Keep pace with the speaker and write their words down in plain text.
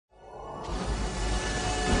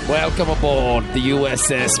Welcome aboard the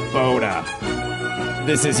USS Boda.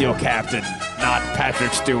 This is your captain, not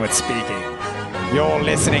Patrick Stewart speaking. You're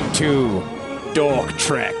listening to Dork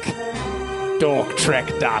Trek.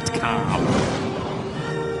 DorkTrek.com.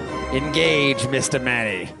 Engage, Mr.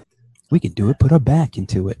 Manny. We can do it. Put our back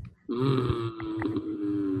into it.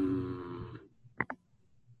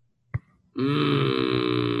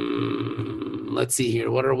 Let's see here.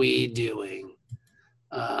 What are we doing?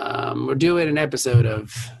 We're doing an episode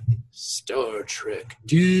of Star Trek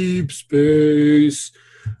Deep Space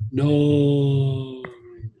Nine.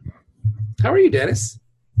 How are you, Dennis?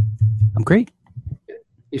 I'm great.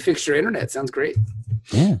 You fixed your internet. Sounds great.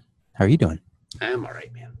 Yeah. How are you doing? I'm all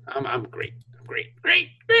right, man. I'm great. I'm great,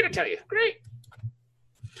 I tell you, great.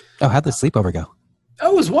 Oh, how'd the sleepover go?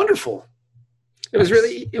 Oh, it was wonderful. It was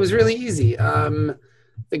really easy. The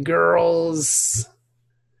girls,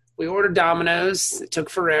 we ordered Domino's. It took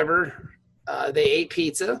forever. They ate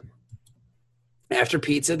pizza. After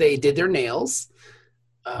pizza, they did their nails,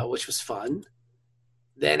 which was fun.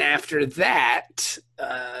 Then after that,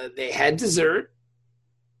 they had dessert,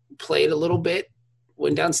 played a little bit,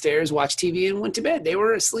 went downstairs, watched TV, and went to bed. They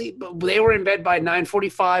were asleep. They were in bed by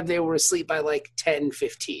 9:45. They were asleep by like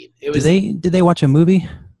 10:15. Did they watch a movie?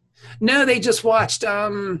 No, they just watched.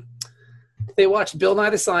 They watched Bill Nye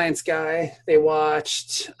the Science Guy. They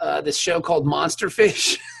watched this show called Monster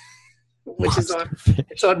Fish, which is on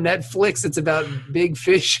Netflix. It's about big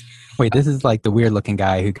fish. Wait, this is like the weird looking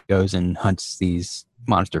guy who goes and hunts these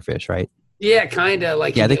monster fish, right? Yeah, kind of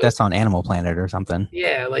like. Yeah, I think that's on Animal Planet or something.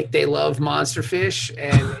 Yeah, like they love monster fish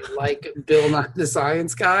and like Bill Nye the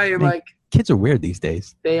Science Guy, and like kids are weird these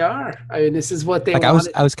days. they are. I mean, this is what they like.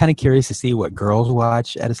 wanted. I was kind of curious to see what girls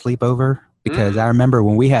watch at a sleepover because I remember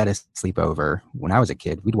when we had a sleepover when I was a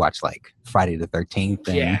kid, we'd watch like Friday the 13th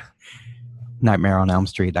and Nightmare on Elm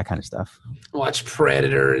Street, that kind of stuff. Watch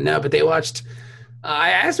Predator, no, but they watched. I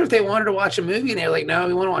asked them if they wanted to watch a movie, and they were like, "No,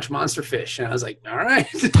 we want to watch Monster Fish." And I was like, "All right."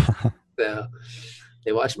 So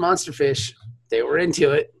they watched Monster Fish. They were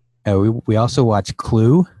into it. Oh, we also watched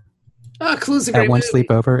Clue. Oh, Clue's a great at one movie.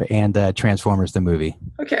 sleepover and Transformers the movie.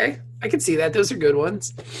 Okay, I can see that. Those are good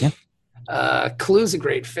ones. Yeah. Clue's a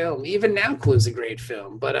great film. Even now, Clue's a great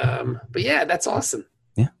film. But yeah, that's awesome.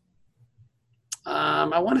 Yeah.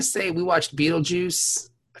 I want to say we watched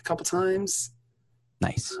Beetlejuice a couple times.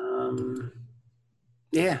 Nice.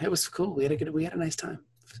 Yeah, it was cool. We had a nice time.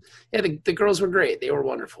 Yeah, the girls were great. They were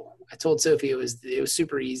wonderful. I told Sophie it was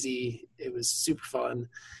super easy. It was super fun.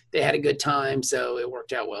 They had a good time, so it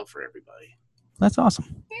worked out well for everybody. That's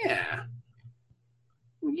awesome. Yeah.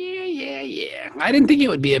 Yeah. I didn't think it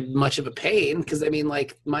would be much of a pain because, I mean,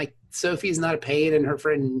 like, Sophie's not a pain, and her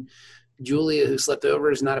friend Julia, who slept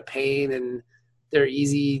over, is not a pain, and they're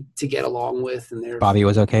easy to get along with. And Bobby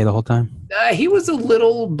was okay the whole time? He was a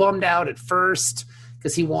little bummed out at first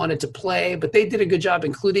because he wanted to play, but they did a good job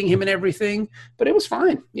including him and everything. But it was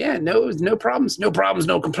fine. Yeah, no problems,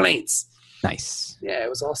 no complaints. Nice. Yeah, it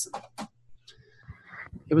was awesome.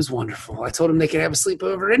 It was wonderful. I told them they could have a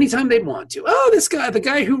sleepover anytime they'd want to. Oh, the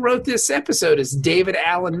guy who wrote this episode is David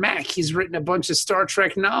Allen Mack. He's written a bunch of Star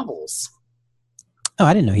Trek novels. Oh,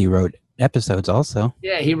 I didn't know he wrote episodes also.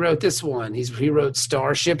 Yeah, he wrote this one. He wrote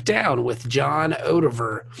Starship Down with John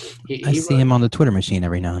Odover. I see him on the Twitter machine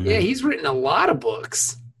every now and then. Yeah, he's written a lot of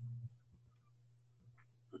books.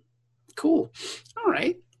 Cool. All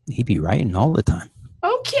right. He'd be writing all the time.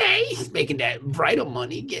 Okay. Making that bridal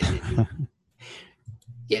money, getting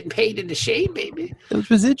paid into shade, baby. Those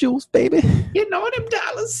residuals, baby. Getting all them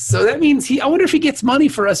dollars. So that means I wonder if he gets money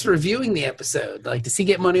for us reviewing the episode. Like, does he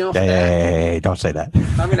get money off that? Hey, don't say that.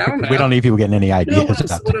 I mean, I don't know. We don't need people getting any ideas. No,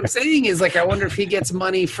 what I'm saying is, like, I wonder if he gets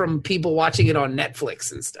money from people watching it on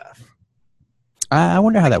Netflix and stuff. I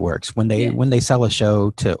wonder how that works when they sell a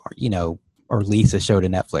show to, or lease a show to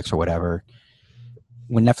Netflix or whatever.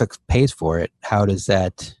 When Netflix pays for it, how does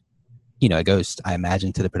that, it goes, I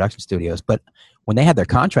imagine, to the production studios. But when they had their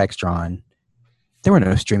contracts drawn, there were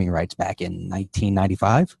no streaming rights back in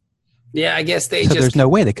 1995. Yeah, I guess there's no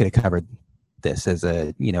way they could have covered this as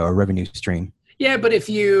a revenue stream. Yeah, but if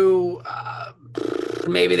you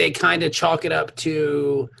maybe they kind of chalk it up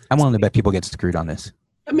to. I'm willing to bet people get screwed on this.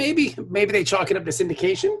 Maybe they chalk it up to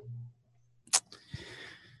syndication.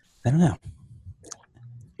 I don't know.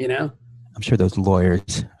 I'm sure those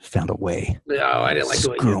lawyers found a way. No, I didn't like the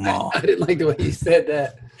way I didn't like the way you said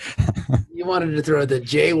that. You wanted to throw the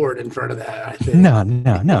J word in front of that, I think. No.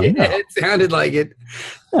 It sounded like it.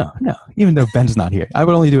 No. Even though Ben's not here. I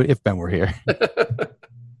would only do it if Ben were here.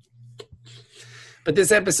 But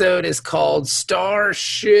this episode is called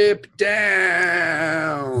Starship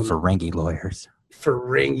Down. Ferengi lawyers.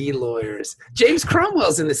 Ferengi lawyers. James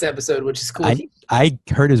Cromwell's in this episode, which is cool. I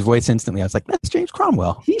heard his voice instantly. I was like, that's James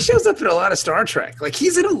Cromwell. He shows up in a lot of Star Trek. Like,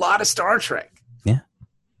 he's in a lot of Star Trek. Yeah.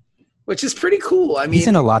 Which is pretty cool. I mean, he's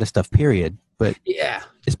in a lot of stuff, period. But yeah,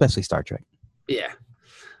 especially Star Trek. Yeah.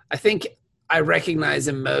 I think I recognize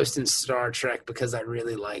him most in Star Trek because I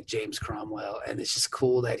really like James Cromwell, and it's just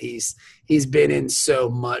cool that he's been in so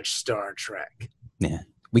much Star Trek. Yeah.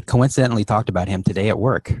 We coincidentally talked about him today at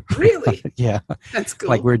work. Really? Yeah. That's cool.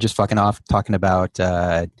 Like we were just fucking off talking about,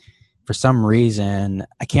 for some reason,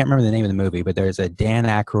 I can't remember the name of the movie, but there's a Dan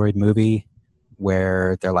Aykroyd movie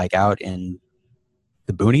where they're like out in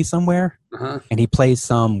the boonies somewhere, and he plays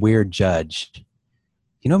some weird judge.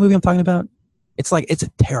 You know what movie I'm talking about? It's a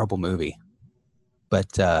terrible movie.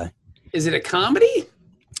 But is it a comedy?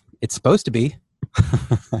 It's supposed to be.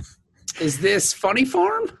 Is this Funny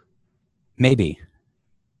Farm? Maybe.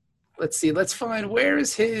 Let's see. Let's find where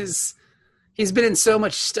is his. He's been in so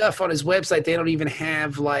much stuff on his website. They don't even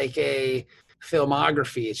have like a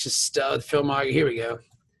filmography. It's just filmography. Here we go.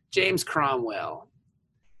 James Cromwell.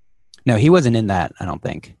 No, he wasn't in that. I don't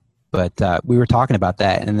think. But we were talking about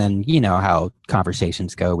that, and then you know how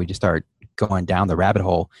conversations go. We just start going down the rabbit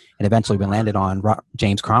hole, and eventually we landed on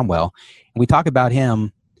James Cromwell. And we talk about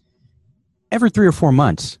him every 3 or 4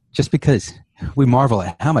 months just because we marvel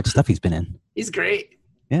at how much stuff he's been in. He's great.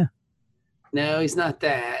 Yeah. No, he's not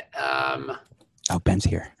that. Oh, Ben's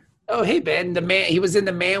here. Oh, hey, Ben. He was in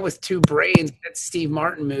The Man with Two Brains. That's a Steve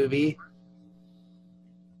Martin movie.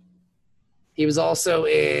 He was also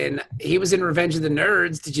in Revenge of the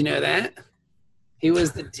Nerds. Did you know that? He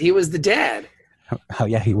was the dad. Oh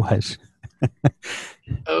yeah, he was.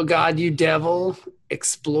 Oh God, you devil,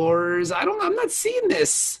 explorers. I'm not seeing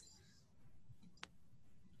this.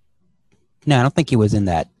 No, I don't think he was in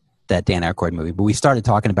that Dan Aykroyd movie. But we started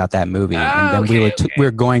talking about that movie, and then we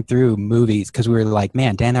were going through movies because we were like,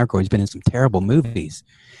 man, Dan Aykroyd's been in some terrible movies,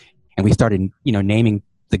 and we started, naming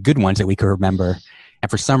the good ones that we could remember. And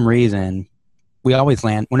for some reason, we always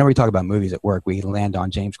land whenever we talk about movies at work. We land on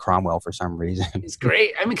James Cromwell for some reason. He's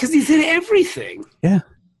great. I mean, because he's in everything. Yeah.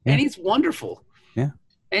 And he's wonderful. Yeah.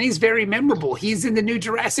 And he's very memorable. He's in the new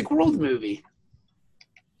Jurassic World movie,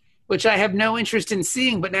 which I have no interest in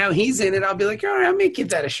seeing, but now he's in it. I'll be like, all right, I may give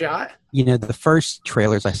that a shot. The first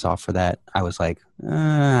trailers I saw for that, I was like,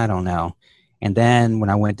 I don't know. And then when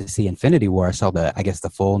I went to see Infinity War, I saw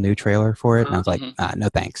the full new trailer for it. And I was like, no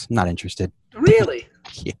thanks. I'm not interested. Really?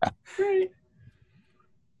 Yeah. Right.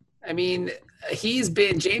 I mean, he's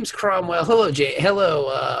been James Cromwell. Hello,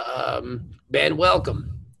 Ben. Welcome.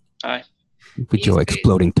 Hi. With your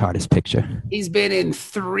exploding TARDIS picture. He's been in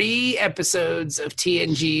 3 episodes of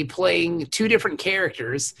TNG playing 2 different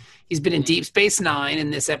characters. He's been in Deep Space Nine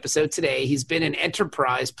in this episode today. He's been in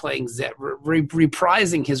Enterprise playing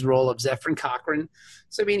reprising his role of Zefram Cochrane.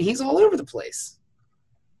 So, I mean, he's all over the place.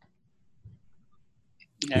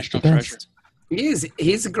 National treasure. He is.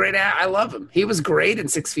 He's a great I love him. He was great in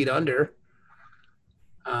 6 Feet Under.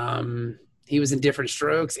 He was in Different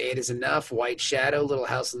Strokes, 8 is Enough, White Shadow, Little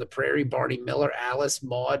House on the Prairie, Barney Miller, Alice,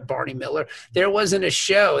 Maude, Barney Miller. There wasn't a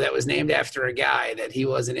show that was named after a guy that he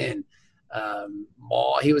wasn't in.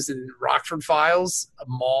 He was in Rockford Files,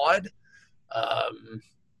 Maude,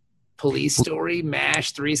 Police Story,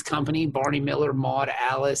 MASH, Three's Company, Barney Miller, Maude,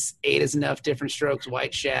 Alice, 8 is Enough, Different Strokes,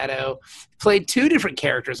 White Shadow. Played 2 different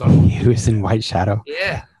characters on. He was in White Shadow.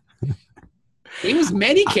 Yeah. He was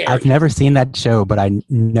many characters. I've never seen that show, but I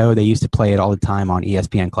know they used to play it all the time on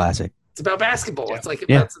ESPN Classic. It's about basketball. Yeah. It's like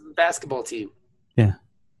about the basketball team. Yeah.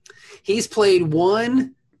 He's played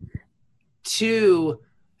 1, 2,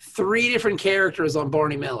 3 different characters on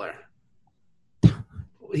Barney Miller.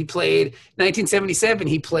 He played 1977.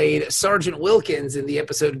 He played Sergeant Wilkins in the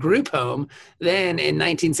episode Group Home. Then in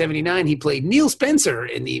 1979, he played Neil Spencer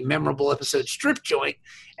in the memorable episode Strip Joint.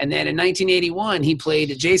 And then in 1981, he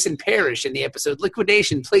played Jason Parrish in the episode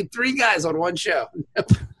Liquidation. Played 3 guys on one show.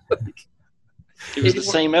 It was the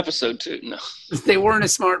same episode too. No, they weren't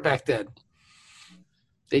as smart back then.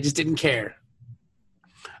 They just didn't care.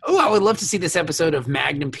 Oh, I would love to see this episode of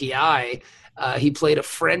Magnum P.I. He played a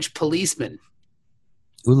French policeman.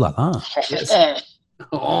 Ooh la la. Yes.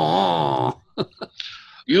 Oh.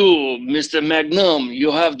 You, Mr. Magnum,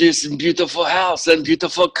 you have this beautiful house and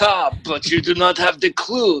beautiful car, but you do not have the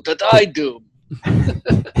clue that I do.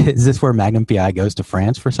 Is this where Magnum P.I. goes to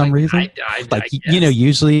France for some reason? I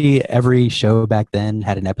Usually every show back then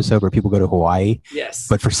had an episode where people go to Hawaii. Yes.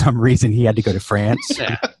 But for some reason he had to go to France.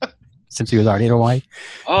 Yeah. Since he was already in Hawaii.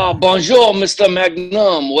 Oh, bonjour, Mr.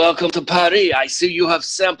 Magnum. Welcome to Paris. I see you have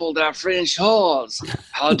sampled our French halls.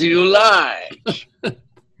 How do you like?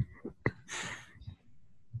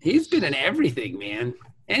 He's been in everything, man.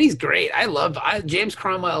 And he's great. James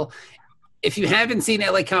Cromwell. If you haven't seen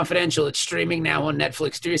LA Confidential, it's streaming now on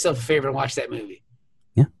Netflix. Do yourself a favor and watch that movie.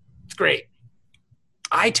 Yeah. It's great.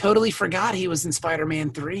 I totally forgot he was in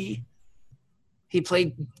Spider-Man 3. He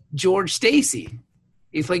played George Stacy.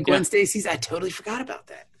 He played Gwen Stacy's. I totally forgot about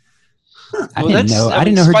that. I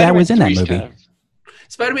didn't know her dad was in that movie.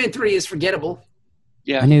 Spider-Man 3 is forgettable.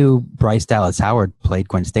 Yeah. I knew Bryce Dallas Howard played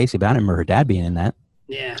Gwen Stacy, but I didn't remember her dad being in that.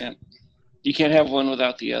 Yeah. You can't have one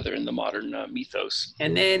without the other in the modern mythos.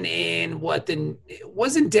 And then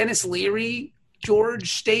wasn't Dennis Leary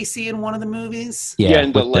George Stacy in one of the movies? Yeah,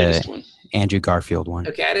 in the latest one. Andrew Garfield one.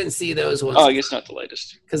 Okay, I didn't see those ones. Oh, I guess not the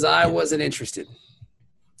latest. Because I wasn't interested.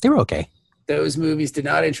 They were okay. Those movies did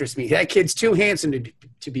not interest me. That kid's too handsome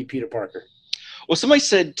to be Peter Parker. Well, somebody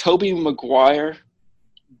said Tobey Maguire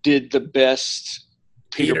did the best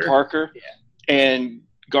Peter Parker, and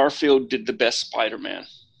Garfield did the best Spider-Man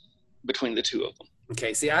between the two of them.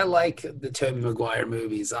 Okay, see, I like the Tobey Maguire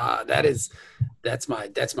movies. That's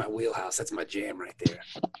my wheelhouse. That's my jam right there.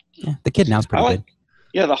 Yeah, the kid now's pretty good.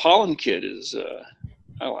 Yeah, the Holland kid is.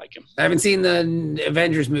 I like him. I haven't seen the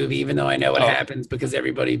Avengers movie, even though I know what happens because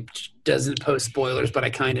everybody doesn't post spoilers, but I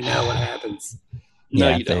kind of know what happens. No,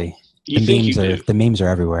 yeah, you don't. The memes are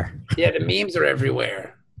everywhere. Yeah, the memes are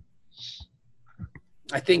everywhere.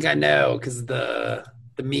 I think I know because the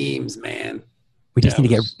memes, man. We just need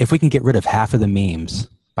to if we can get rid of half of the memes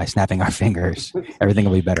by snapping our fingers, everything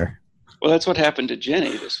will be better. Well, that's what happened to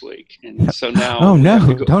Jenny this week, and so now. Oh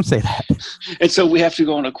no! Don't say that. And so we have to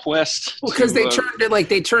go on a quest. Well, because they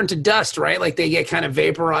turn to dust, right? Like they get kind of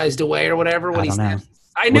vaporized away or whatever. I don't know.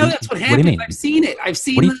 I know that's what happens. What do you mean? I've seen it. I've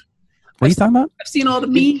seen. What are you talking about? I've seen all the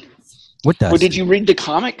memes. What does? Well, did you read the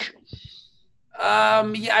comic?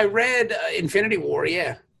 Yeah, I read Infinity War.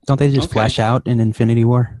 Yeah. Don't they just flash out in Infinity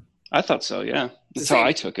War? I thought so. Yeah, that's how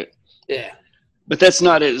I took it. Yeah. But that's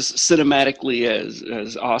not as cinematically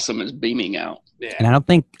as awesome as beaming out. Yeah. And I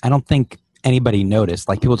don't think anybody noticed.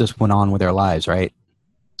 Like people just went on with their lives, right?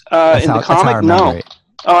 In the comic, no.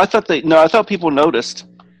 Oh, I thought people noticed.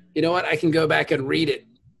 You know what? I can go back and read it.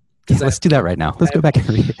 Yeah, let's do that right now. Let's go back and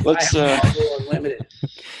read it. Let's. Unlimited.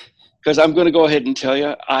 Because I'm going to go ahead and tell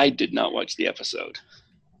you, I did not watch the episode.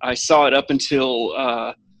 I saw it up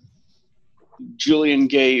until Julian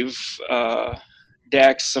gave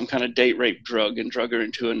Dax some kind of date rape drug and drug her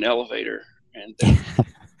into an elevator. And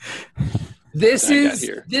this is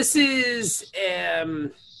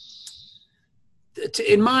in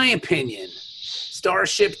my opinion,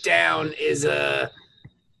 Starship Down is a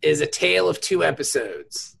tale of two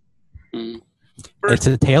episodes. Mm. It's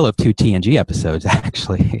a tale of two TNG episodes,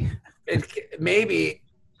 actually. Maybe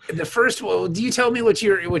the first one. Do you tell me what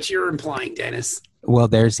you're implying, Dennis? Well,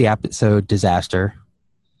 there's the episode Disaster,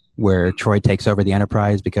 where Troy takes over the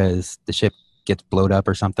Enterprise because the ship gets blown up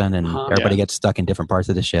or something, and everybody gets stuck in different parts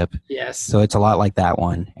of the ship. Yes. So it's a lot like that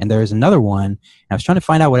one. And there's another one. I was trying to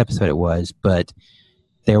find out what episode it was, but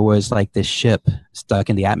there was like this ship stuck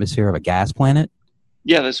in the atmosphere of a gas planet.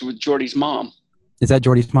 Yeah, that's with Geordi's mom. Is that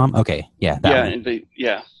Geordi's mom? Okay, yeah. That one.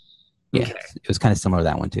 Yeah. Okay. It was kind of similar to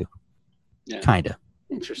that one too. Yeah. Kind of.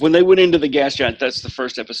 Interesting. When they went into the gas giant, that's the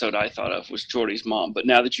first episode I thought of was Geordi's mom. But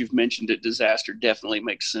now that you've mentioned it, Disaster definitely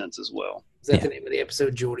makes sense as well. Is that the name of the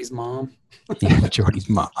episode, Geordi's mom? Yeah, Geordi's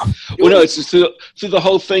mom. Well, no, it's just through the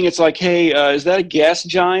whole thing. It's like, hey, is that a gas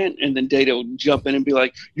giant? And then Data will jump in and be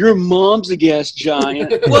like, your mom's a gas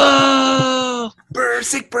giant. Whoa!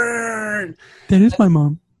 Sick burn! That is my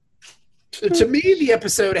mom. To me, the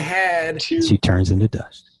episode had... She turns into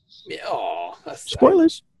dust. Oh,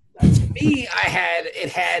 spoilers. To me,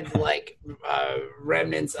 it had like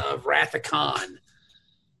remnants of Wrath of Khan,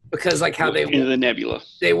 because like how they into the nebula.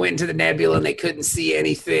 They went into the nebula and they couldn't see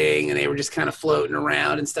anything, and they were just kind of floating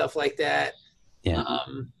around and stuff like that. Yeah.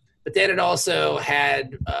 But then it also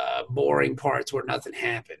had boring parts where nothing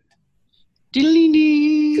happened.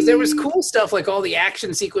 Because there was cool stuff like all the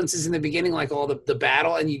action sequences in the beginning, like all the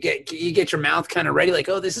battle, and you get your mouth kind of ready, like,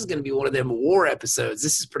 oh, this is going to be one of them war episodes.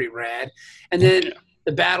 This is pretty rad. And then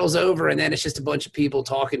the battle's over, and then it's just a bunch of people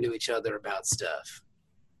talking to each other about stuff.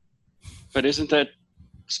 But isn't that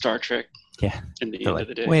Star Trek? Yeah. In the end of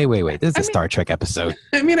the day. Wait. This is a Star Trek episode.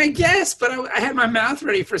 I mean, I guess, but I had my mouth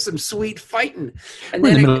ready for some sweet fighting. And we're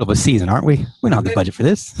in the middle of a season, aren't we? We don't have the budget for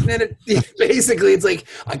this. And then basically, it's like,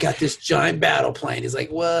 I got this giant battle plane. He's like,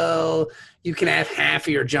 well, you can have half of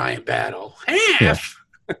your giant battle. Half?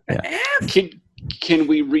 Yeah. Half? Can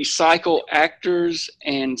we recycle actors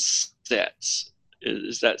and sets?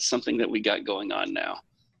 Is that something that we got going on now?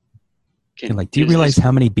 And like, do you realize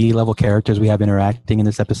how many B-level characters we have interacting in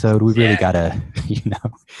this episode? We really gotta,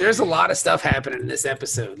 There's a lot of stuff happening in this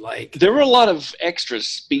episode. Like, there were a lot of extras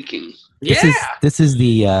speaking. This is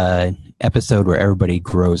the episode where everybody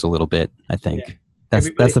grows a little bit. I think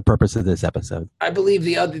that's the purpose of this episode. I believe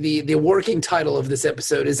the working title of this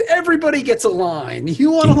episode is "Everybody Gets a Line."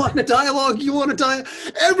 You want a line of dialogue? You want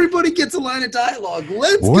everybody gets a line of dialogue.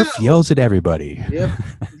 Let's Worf go. yells at everybody. Yep.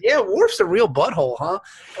 Yeah, Worf's a real butthole, huh?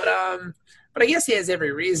 But I guess he has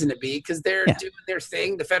every reason to be because they're doing their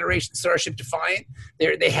thing. The Federation Starship Defiant.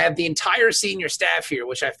 They have the entire senior staff here,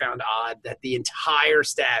 which I found odd that the entire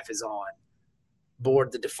staff is on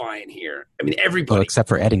board the Defiant here. I mean, everybody except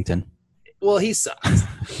for Eddington. Well, he sucks.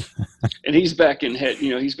 And he's back in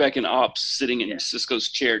he's back in ops, sitting in Cisco's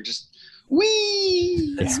chair, just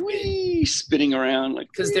spinning around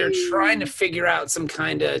like because they're trying to figure out some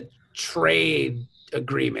kind of trade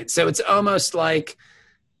agreement. So it's almost like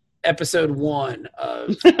episode 1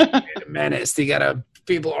 of Menace. They got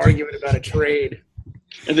people arguing about a trade.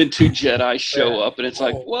 And then 2 Jedi show up, and it's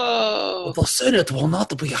like, whoa. The Senate will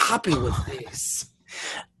not be happy with this.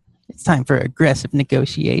 It's time for aggressive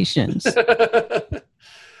negotiations.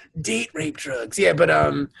 Date rape drugs. Yeah, but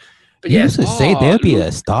you yes. used to say there'd be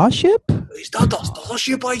a starship? Is that the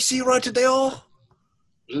starship I see right there?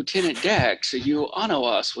 Lieutenant Dax, you honor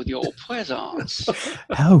us with your presence.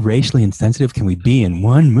 How racially insensitive can we be in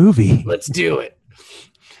one movie? Let's do it.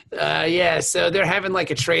 So they're having like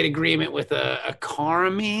a trade agreement with a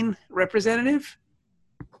Karamine representative.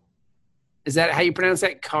 Is that how you pronounce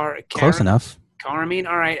that? Close enough. Karamine.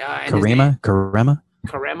 All right. Karema.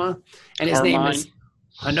 And his name is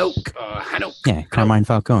Hanoke. Yeah, Carmine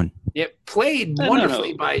Falcone. Yep. Played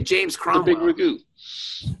wonderfully by James Cromwell. The big ragu.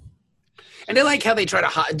 And I like how they try to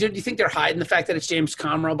hide. Do you think they're hiding the fact that it's James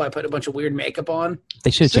Cromwell by putting a bunch of weird makeup on? They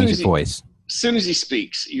should have changed his voice. As soon as he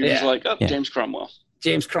speaks, you're just like, James Cromwell.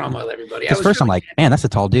 James Cromwell, everybody. Because first I'm like, man, that's a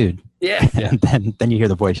tall dude. Yeah. And then you hear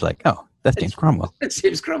the voice, you're like, oh, that's James Cromwell. It's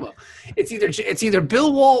James Cromwell. It's either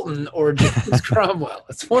Bill Walton or James Cromwell.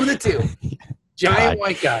 It's one of the two. Giant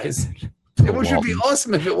white guys. Which would be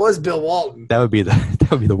awesome if it was Bill Walton. That would be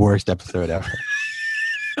the worst episode ever.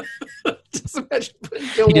 Just imagine putting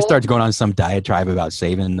Bill He Walton. just starts going on some diatribe about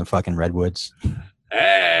saving the fucking redwoods.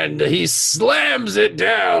 And he slams it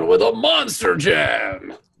down with a monster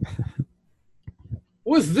jam.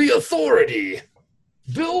 With the authority.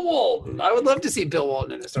 Bill Walton. I would love to see Bill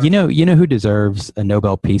Walton in this. You know who deserves a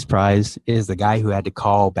Nobel Peace Prize is the guy who had to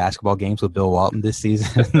call basketball games with Bill Walton this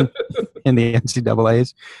season in the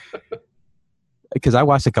NCAAs. Because I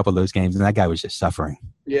watched a couple of those games and that guy was just suffering.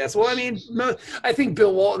 Yes. Well, I mean, I think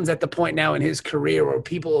Bill Walton's at the point now in his career where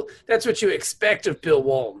that's what you expect of Bill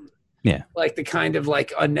Walton. Yeah. Like the kind of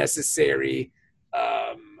like unnecessary,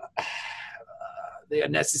 the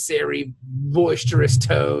unnecessary boisterous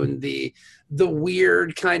tone, the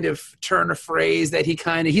weird kind of turn of phrase that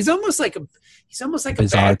he's almost like a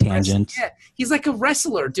bizarre tangent. Yeah. He's like a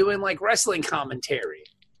wrestler doing like wrestling commentary.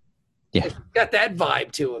 Yeah. It's got that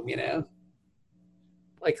vibe to him,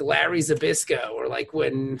 like Larry Zbyszko, or like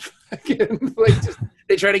when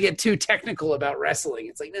they try to get too technical about wrestling.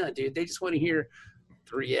 It's like, no, dude, they just want to hear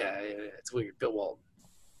it's weird. Bill Walton.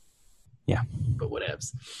 Yeah. But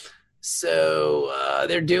whatevs. So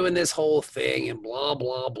they're doing this whole thing and blah,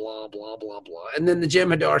 blah, blah, blah, blah, blah. And then the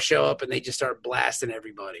Jem'Hadar show up and they just start blasting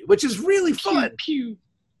everybody, which is really fun. Pew, pew.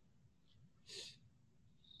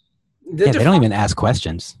 They don't even ask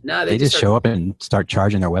questions. No, they just show up and start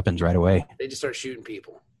charging their weapons right away. They just start shooting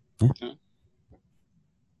people. Yeah.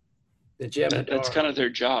 The Jem'Hadar. That's kind of their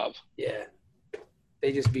job. Yeah.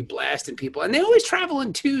 They just be blasting people. And they always travel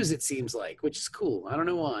in twos, it seems like, which is cool. I don't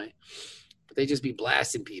know why. But they just be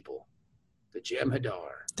blasting people. The Jem'Hadar.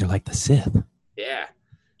 They're like the Sith. Yeah.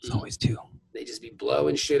 It's always two. They just be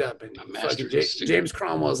blowing shit up. And fucking James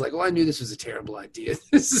Cromwell's like, well, I knew this was a terrible idea.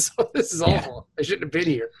 This is awful. I shouldn't have been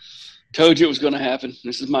here. Told you it was going to happen.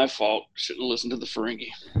 This is my fault. Shouldn't have listened to the Ferengi.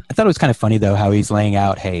 I thought it was kind of funny though how he's laying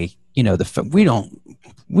out, hey, we don't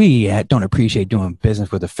appreciate doing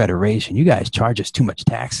business with the Federation. You guys charge us too much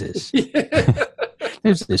taxes.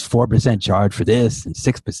 There's this 4% charge for this and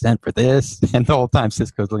 6% for this, and the whole time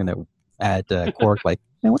Cisco's looking at Quark like,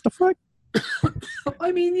 man, what the fuck?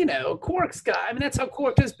 I mean, Quark's guy. I mean, that's how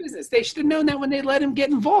Quark does business. They should have known that when they let him get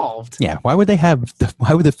involved. Yeah, why would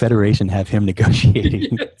the Federation have him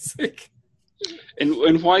negotiating?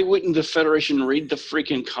 And why wouldn't the Federation read the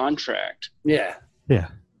freaking contract? Yeah. Yeah.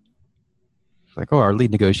 It's like, our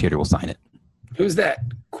lead negotiator will sign it. Who's that?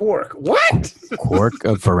 Quark. What? Quark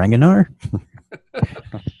of Ferenginar?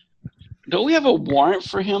 Don't we have a warrant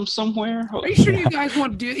for him somewhere? Are you sure you guys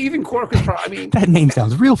want to do? Even Quark was probably. I mean, That name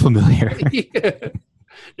sounds real familiar. yeah.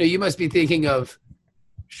 No, you must be thinking of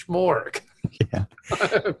Schmork. Yeah.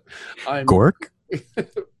 I'm Gork?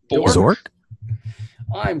 Zork?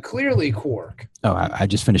 I'm clearly Quark. Oh, I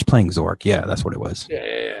just finished playing Zork. Yeah, that's what it was.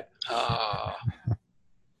 Yeah.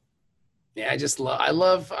 Yeah, I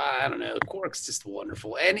love, I don't know, Quark's just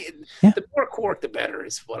wonderful. And the more Quark, the better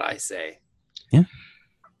is what I say. Yeah.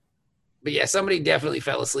 But yeah, somebody definitely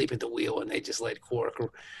fell asleep at the wheel and they just let Quark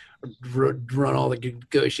run all the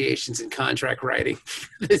negotiations and contract writing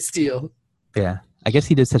for this deal. Yeah. I guess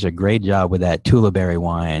he did such a great job with that Tula Berry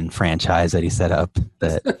wine franchise that he set up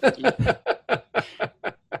that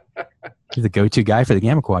he's the go-to guy for the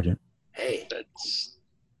Gamma Quadrant. Hey.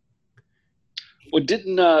 Well,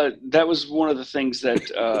 that was one of the things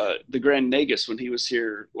that the Grand Nagus, when he was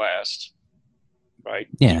here last, right?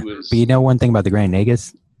 Yeah, but you know one thing about the Grand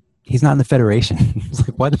Nagus? He's not in the Federation. It's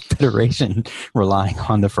like, why the Federation relying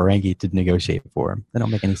on the Ferengi to negotiate for him? They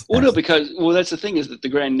don't make any sense. Well, no, because that's the thing is that the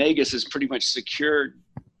Grand Nagus has pretty much secured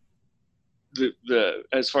the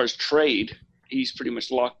as far as trade. He's pretty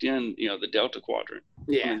much locked in, the Delta Quadrant,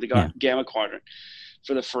 the Gamma Quadrant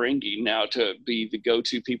for the Ferengi now to be the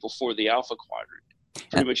go-to people for the Alpha Quadrant.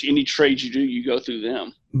 Pretty much any trade you do, you go through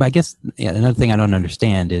them. But I guess another thing I don't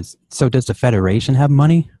understand is, so does the Federation have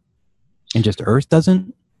money and just Earth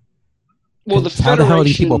doesn't? Well, how the hell are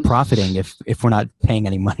these people profiting if we're not paying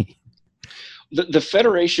any money? The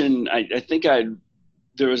Federation, I think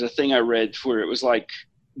there was a thing I read where it was like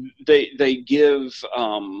they give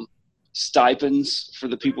stipends for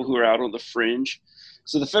the people who are out on the fringe.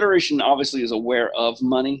 So the Federation obviously is aware of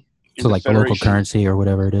money. So like the local currency or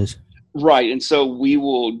whatever it is. Right. And so we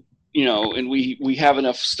will, and we have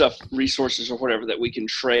enough resources or whatever that we can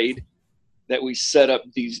trade, that we set up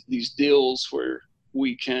these deals where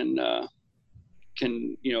we can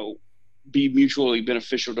be mutually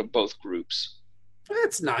beneficial to both groups.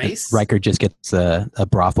 That's nice. Riker just gets a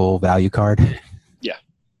brothel value card. Yeah.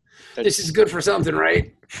 This is good for something,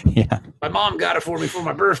 right? Yeah. My mom got it for me for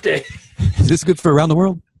my birthday. Is this good for around the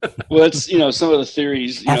world? Well, that's, some of the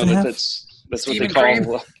theories, that's what they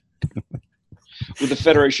call with the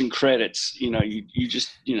Federation credits, you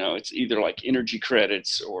just, it's either like energy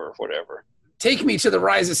credits or whatever. Take me to the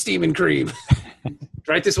rise of Steam and Cream.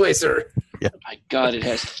 Right this way, sir. Yeah. My God, it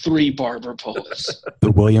has 3 barber poles.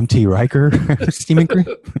 The William T. Riker Steam and Cream.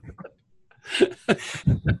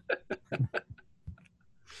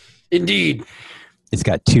 Indeed. It's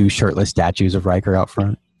got 2 shirtless statues of Riker out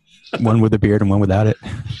front. One with a beard and one without it.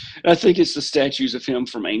 I think it's the statues of him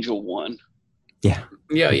from Angel 1. Yeah.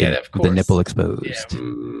 Yeah, of course. The nipple exposed. Yeah.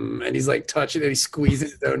 And he's like touching it. He's squeezing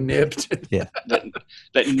his own nip. Yeah.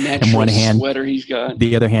 That natural one hand, sweater he's got.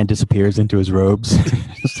 The other hand disappears into his robes.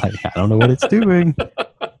 It's like, I don't know what it's doing.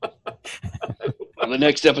 On the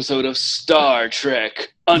next episode of Star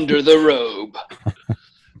Trek, Under the Robe.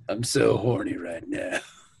 I'm so horny right now.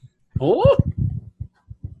 Oh?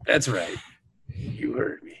 That's right. You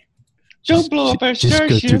heard me. Don't blow up our starship.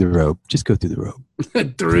 Just go through the robe. Just go through the robe.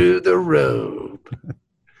 Through the robe.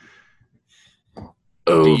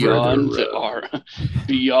 Beyond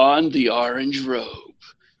the orange robe,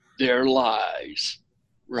 there lies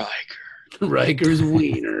Riker. Riker's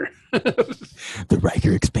wiener. The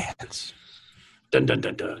Riker expanse. Dun dun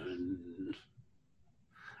dun dun.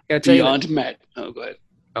 Beyond Matt. Oh, go ahead.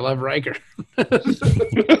 I love Riker.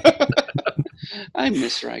 I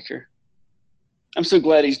miss Riker. I'm so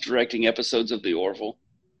glad he's directing episodes of The Orville.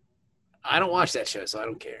 I don't watch that show, so I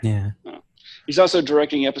don't care. Yeah. He's also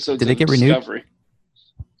directing episodes of Discovery.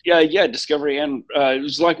 Yeah, Discovery, and it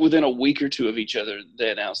was like within a week or two of each other,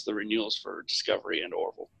 they announced the renewals for Discovery and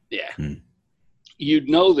Orville. Yeah. You'd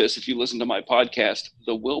know this if you listen to my podcast,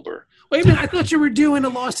 The Wilbur. Wait a minute, I thought you were doing a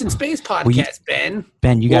Lost in Space podcast, Ben.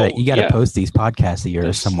 Ben, you gotta post these podcasts of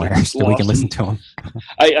yours somewhere so we can listen to them.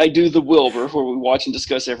 I do The Wilbur, where we watch and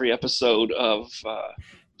discuss every episode of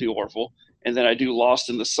The Orville, and then I do Lost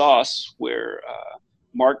in the Sauce, where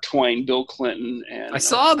Mark Twain, Bill Clinton, and I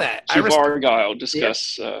saw that. Chief Argyle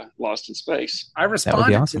discuss Lost in Space. I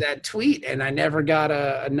responded to that tweet, and I never got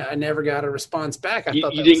a response back. I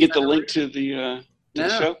thought you didn't get the link to the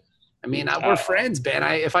show. I mean, we're friends, Ben.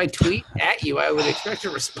 If I tweet at you, I would expect a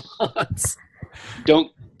response.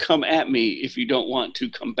 Don't come at me if you don't want to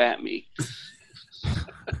combat me.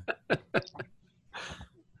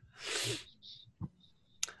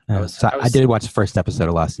 I did watch the first episode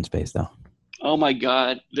of Lost in Space, though. Oh my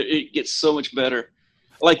God, it gets so much better.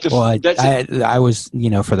 Like I was,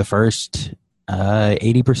 for the first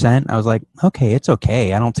 80%, I was like, okay, it's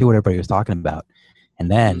okay. I don't see what everybody was talking about. And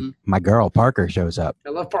then my girl Parker shows up. I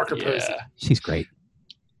love Parker Posey. She's great.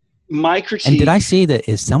 My critique. And did I see that?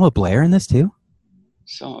 Is Selma Blair in this too?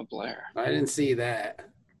 Selma Blair. I didn't see that.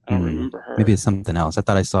 I don't remember her. Maybe it's something else. I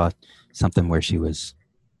thought I saw something where she was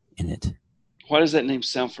in it. Why does that name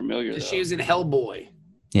sound familiar? Though? She was in Hellboy.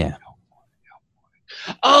 Yeah.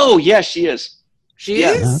 Oh, yeah, she is. She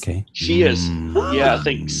is? Oh, okay. She is. Yeah, I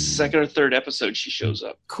think second or third episode she shows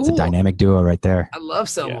up. Cool. It's a dynamic duo right there. I love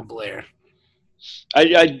Selma Blair.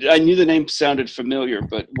 I knew the name sounded familiar,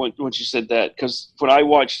 but once you said that, because when I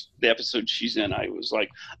watched the episode she's in, I was like,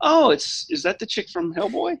 "Oh, is that the chick from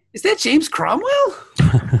Hellboy? Is that James Cromwell?"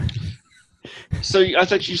 So I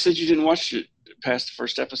thought you said you didn't watch it past the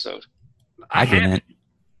first episode. I didn't.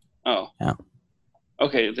 Oh. Yeah.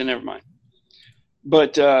 Okay, then never mind.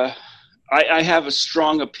 But I have a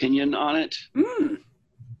strong opinion on it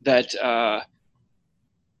that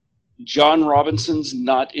John Robinson's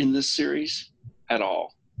not in this series at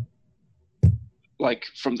all. Like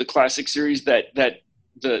from the classic series, that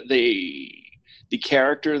the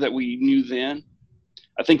character that we knew then.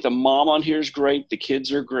 I think the mom on here is great. The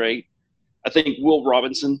kids are great. I think Will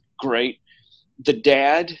Robinson, great. The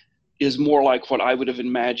dad is more like what I would have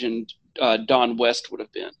imagined Don West would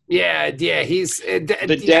have been. Yeah, he's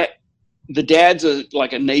the dad's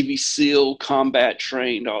like a Navy SEAL, combat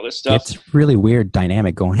trained, all this stuff. It's really weird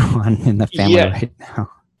dynamic going on in the family right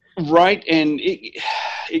now. Right, and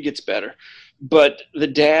it gets better. But the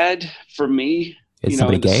dad, for me, is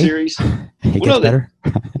somebody in the gay? series, It gets better.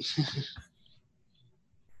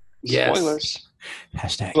 Yes. Spoilers.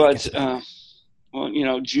 Hashtag.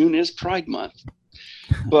 But June is Pride Month.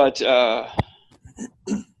 But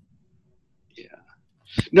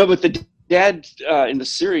no, but the dad in the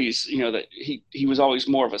series, that he was always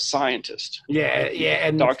more of a scientist. Yeah,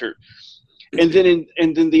 and doctor. And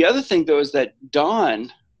then the other thing though is that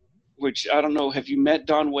Don, which I don't know, have you met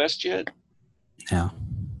Don West yet? No.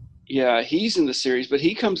 Yeah, he's in the series, but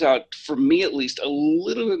he comes out, for me at least, a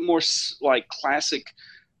little bit more like classic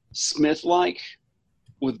Smith-like,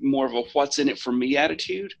 with more of a what's in it for me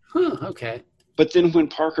attitude. Okay. But then when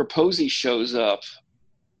Parker Posey shows up,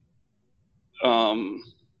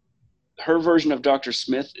 her version of Dr.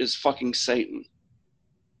 Smith is fucking Satan.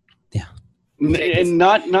 Yeah. And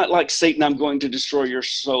not like Satan, I'm going to destroy your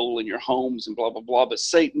soul and your homes and blah, blah, blah, but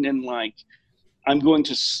Satan in like, I'm going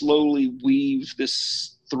to slowly weave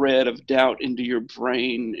this thread of doubt into your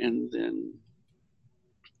brain and then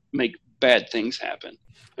make bad things happen.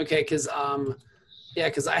 Okay, because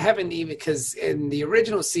I haven't even, because in the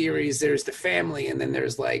original series there's the family and then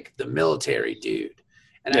there's like the military dude,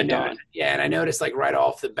 and I noticed like right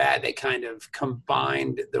off the bat they kind of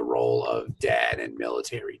combined the role of dad and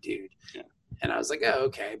military dude, and I was like, oh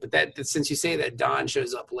okay, but that since you say that Don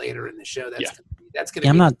shows up later in the show, that's gonna.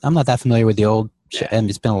 Yeah, I'm not that familiar with the old. And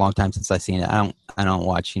it's been a long time since I've seen it. I don't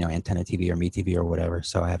watch Antenna TV or MeTV or whatever,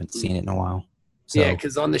 so I haven't seen it in a while. So. Yeah,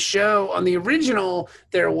 because on the original,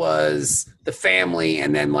 there was the family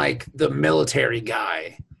and then like the military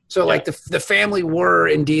guy. So like the family were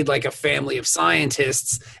indeed like a family of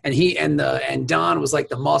scientists, and Don was like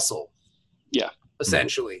the muscle. Yeah,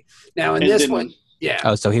 essentially. Now in this one,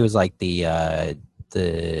 Oh, so he was like the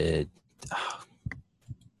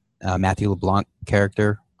Matthew LeBlanc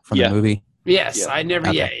character from the movie. Yes, I never.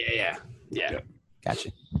 Okay. Yeah.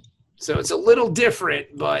 Gotcha. So it's a little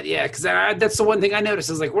different, but because that's the one thing I noticed.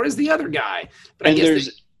 I was like, "Where's the other guy?" But I guess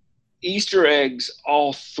there's Easter eggs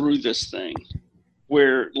all through this thing,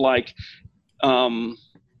 where like,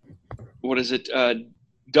 what is it?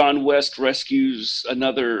 Don West rescues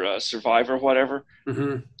another survivor, whatever,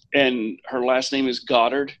 and her last name is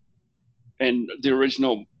Goddard, and the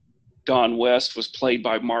original Don West was played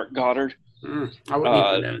by Mark Goddard. I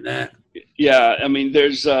wouldn't even know that. Yeah, I mean,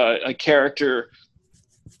 there's a character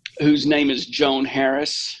whose name is Joan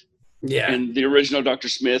Harris. Yeah. And the original Dr.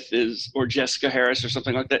 Smith or Jessica Harris or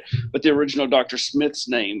something like that. But the original Dr. Smith's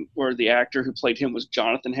name, or the actor who played him, was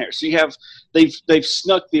Jonathan Harris. So you have, they've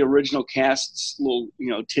snuck the original cast's little,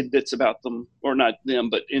 tidbits about them, or not them,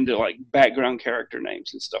 but into like background character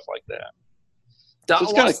names and stuff like that.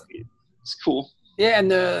 So it's cool. Yeah,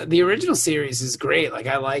 and the original series is great. Like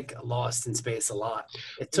I like Lost in Space a lot.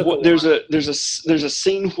 It took there's a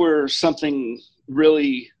scene where something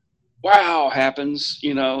really happens,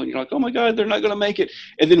 and you're like, oh my God, they're not going to make it.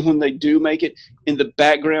 And then when they do make it, in the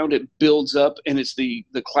background it builds up, and it's the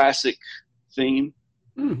classic theme.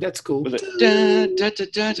 That's cool. With yeah,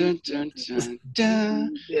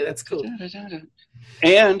 that's cool.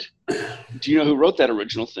 And do you know who wrote that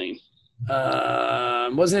original theme?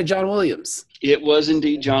 Wasn't it John Williams? It was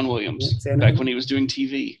indeed John Williams, back when he was doing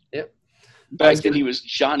TV. Yep. Back then he was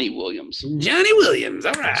Johnny Williams. Johnny Williams.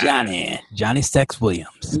 All right. Johnny Sex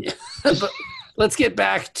Williams. But let's get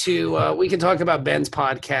back to, we can talk about Ben's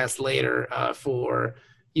podcast later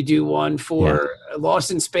you do one for Lost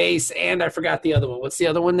in Space, and I forgot the other one. What's the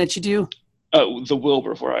other one that you do? Oh, the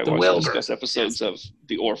Wilbur, where I discuss episodes of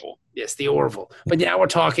The Orville. Yes, The Orville. But now we're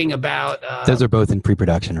talking about... those are both in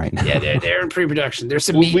pre-production right now. Yeah, they're in pre-production. There's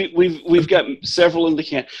some we've got several in the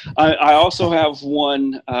can. I also have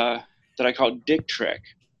one that I call Dick Trek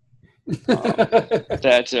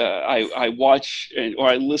that I watch or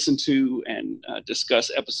I listen to and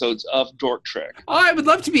discuss episodes of Dork Trek. Oh, I would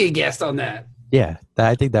love to be a guest on that. Yeah,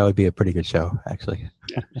 I think that would be a pretty good show, actually.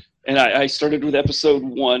 Yeah. And I started with episode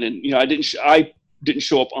 1, and I didn't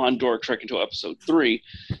show up on Dork Trek until episode 3,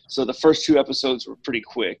 so the first 2 episodes were pretty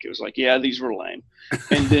quick. It was like, yeah, these were lame,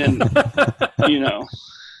 and then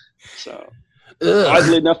so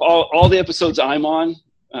oddly enough, all the episodes I'm on,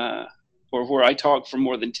 or where I talk for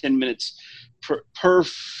more than 10 minutes per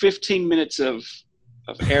 15 minutes of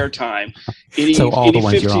airtime. So all the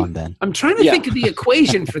ones you're on then. I'm trying to think of the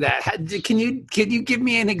equation for that. Can you give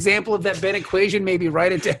me an example of that Ben equation? Maybe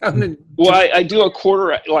write it down. I do a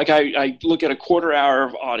quarter, like I look at a quarter hour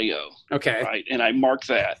of audio. Okay. Right. And I mark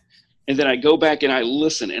that. And then I go back and I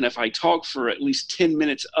listen. And if I talk for at least 10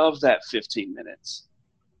 minutes of that 15 minutes,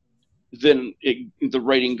 then the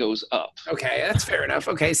rating goes up. Okay, that's fair enough.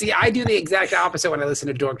 Okay, see, I do the exact opposite when I listen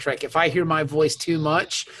to Dork Trek. If I hear my voice too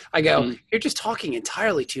much, I go, you're just talking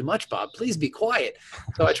entirely too much, Bob. Please be quiet.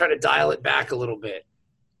 So I try to dial it back a little bit.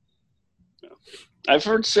 I've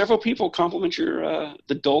heard several people compliment your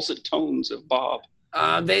the dulcet tones of Bob.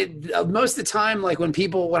 They most of the time, like when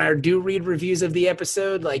I do read reviews of the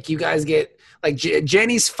episode, like you guys get, like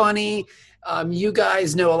Jenny's funny. You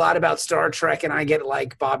guys know a lot about Star Trek, and I get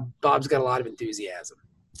like Bob's got a lot of enthusiasm,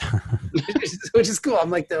 which is cool. I'm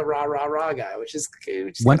like the rah guy, which is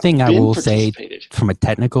one thing I will say from a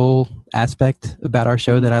technical aspect about our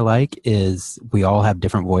show that I like is we all have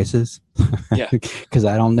different voices. Yeah, because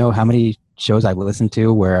I don't know how many shows I've listened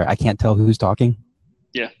to where I can't tell who's talking.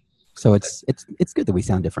 Yeah. So it's good that we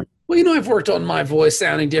sound different. Well, I've worked on my voice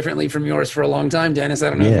sounding differently from yours for a long time, Dennis. I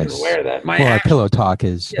don't know if you're aware of that. Our pillow talk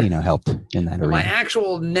has, helped in that arena. My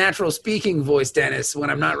actual natural speaking voice, Dennis, when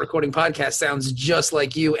I'm not recording podcasts, sounds just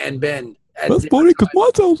like you and Ben. That's funny because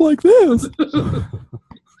mine sounds like this.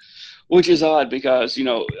 Which is odd because,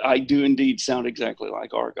 I do indeed sound exactly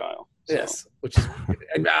like Argyle. So. Yes, which is,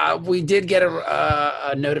 and we did get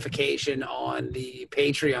a notification on the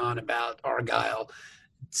Patreon about Argyle.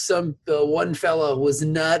 One fellow was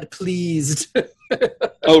not pleased.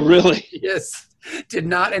 Oh, really? Yes. Did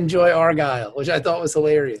not enjoy Argyle, which I thought was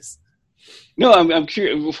hilarious. No, I'm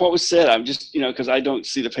curious. With what was said, I'm just, because I don't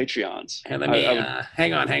see the Patreons. And let me,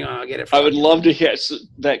 hang on. I'll get it from I would love to hear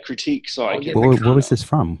that critique so I can. What was this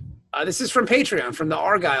from? This is from Patreon, from the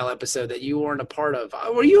Argyle episode that you weren't a part of.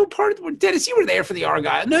 Were you a part of? Dennis, you were there for the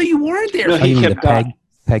Argyle. No, you weren't there. No, he kept the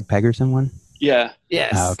Peg Pegerson one? Yeah.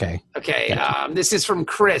 Yes. Okay. Okay. Gotcha. This is from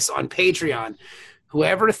Chris on Patreon.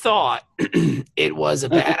 Whoever thought it was a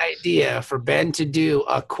bad idea for Ben to do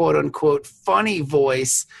a quote unquote funny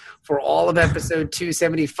voice for all of episode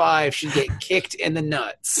 275 should get kicked in the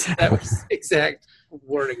nuts. That was the exact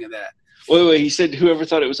wording of that. Wait. He said whoever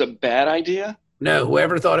thought it was a bad idea? No,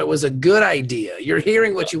 whoever thought it was a good idea. You're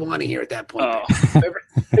hearing what you want to hear at that point. Oh.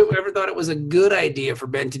 Whoever thought it was a good idea for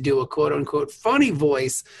Ben to do a quote-unquote funny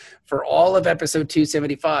voice for all of episode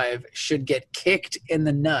 275 should get kicked in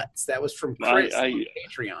the nuts. That was from Chris on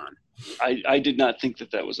Patreon. I did not think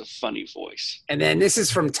that was a funny voice. And then this is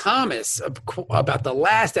from Thomas about the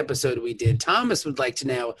last episode we did. Thomas would like to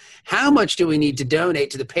know, how much do we need to donate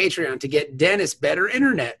to the Patreon to get Dennis better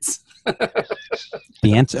internets?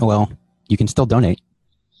 The answer, well, you can still donate.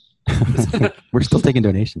 We're still taking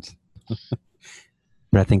donations.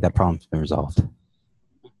 But I think that problem's been resolved.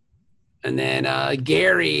 And then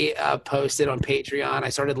Gary posted on Patreon, I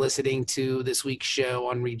started listening to this week's show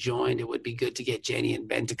on Rejoined. It would be good to get Jenny and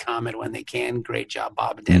Ben to comment when they can. Great job,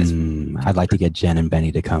 Bob and Dennis. I'd like to get Jen and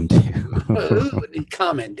Benny to come too.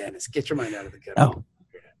 Comment, Dennis. Get your mind out of the gutter. Oh.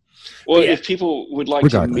 Well, if people would like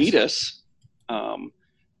to meet us,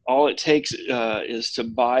 all it takes is to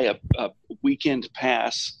buy a weekend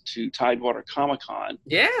pass to Tidewater Comic-Con.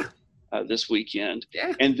 Yeah. This weekend,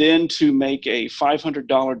 yeah, and then to make a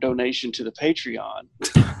 $500 donation to the Patreon,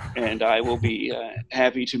 and I will be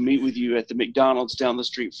happy to meet with you at the McDonald's down the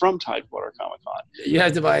street from Tidewater Comic-Con. You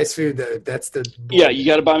have to buy us food, though. That's the you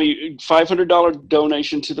got to buy me $500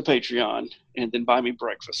 donation to the Patreon, and then buy me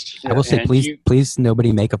breakfast. I will say, please,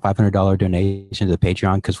 nobody make a $500 donation to the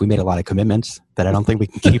Patreon because we made a lot of commitments that I don't think we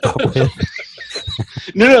can keep up with.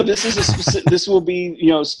 No. This is this will be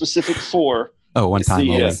specific for. Oh, one time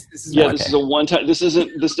only. This is This is a one time.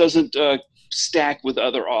 This doesn't stack with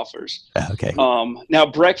other offers. Okay. Now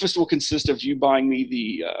breakfast will consist of you buying me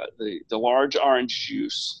the large orange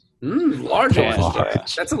juice. Large And,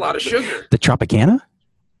 orange. That's a lot of sugar. The Tropicana?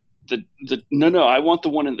 No, I want the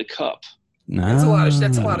one in the cup. No. That's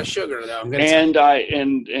a lot of sugar, though. I'm gonna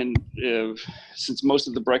And since most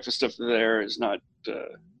of the breakfast stuff there is not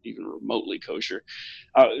even remotely kosher,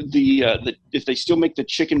 if they still make the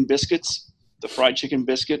chicken biscuits, the fried chicken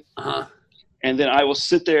biscuit, and then I will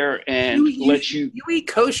sit there and let you. You eat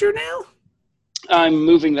kosher now? I'm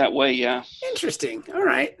moving that way. Yeah. Interesting. All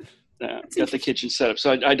right. Got the kitchen set up,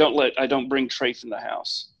 so I don't bring trafe in the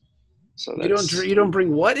house. So you don't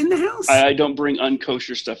bring what in the house? I don't bring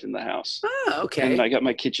unkosher stuff in the house. Oh, okay. And I got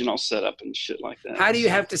my kitchen all set up and shit like that. How do you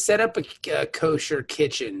have to set up a kosher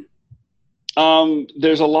kitchen?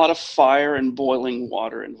 There's a lot of fire and boiling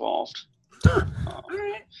water involved. All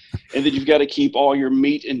right. And then you've got to keep all your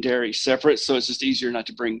meat and dairy separate, so it's just easier not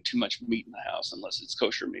to bring too much meat in the house unless it's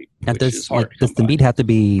kosher meat. Now, does the meat have to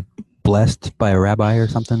be blessed by a rabbi or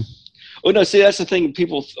something? Oh no! See, that's the thing.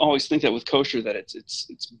 People always think that with kosher that it's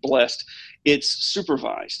blessed. It's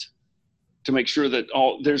supervised to make sure that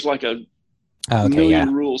there's like a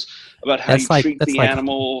million rules about how you treat the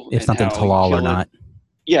animal. If something's halal or not.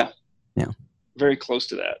 Yeah. Yeah. Very close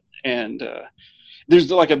to that. And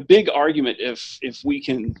there's like a big argument if we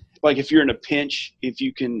can, like if you're in a pinch, if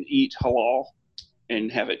you can eat halal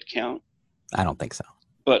and have it count. I don't think so.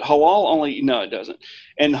 But halal it doesn't.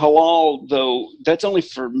 And halal, though, that's only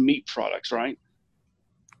for meat products, right?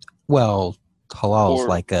 Well, halal is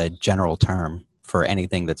like a general term for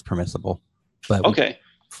anything that's permissible. But okay.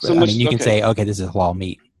 You can say, okay, this is halal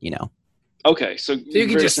meat, Okay, so you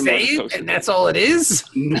can just say it, and that's all it is?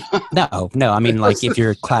 No. I mean, like if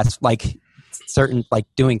you're certain, like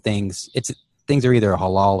doing things, things are either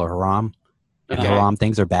halal or haram. And haram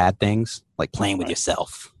things are bad things, like playing with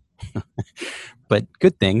yourself. But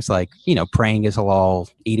good things like, praying is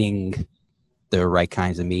halal, eating the right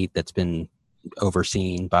kinds of meat that's been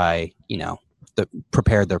overseen by,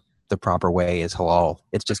 prepared the proper way is halal.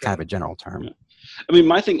 It's just kind of a general term. I mean,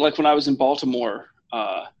 my thing, like when I was in Baltimore,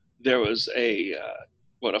 there was a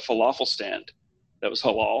falafel stand that was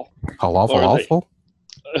halal. Halal falafel?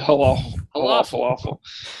 Halal falafel.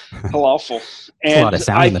 Halal. And a lot of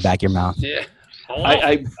sound in the back of your mouth. Yeah.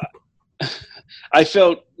 I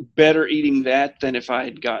felt better eating that than if I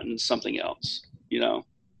had gotten something else, So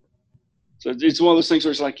it's one of those things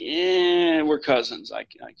where it's like, we're cousins. I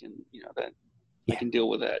can, I can deal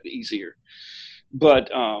with that easier. But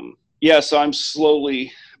so I'm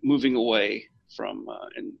slowly moving away from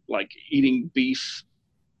and like eating beef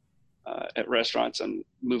at restaurants. I'm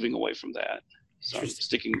moving away from that. So I'm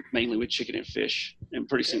sticking mainly with chicken and fish, and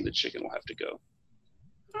pretty soon the chicken will have to go.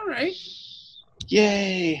 All right.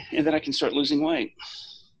 Yay! And then I can start losing weight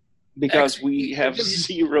because we have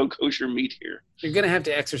zero kosher meat here. You're going to have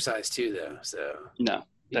to exercise too, though. So no,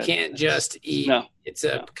 you can't just eat. No, it's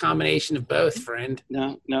a combination of both, friend.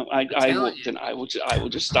 No. I will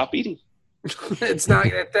just stop eating. That's not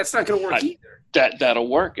going to work either. That'll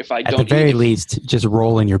work if I don't. At the very least, just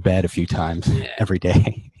roll in your bed a few times every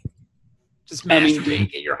day. Just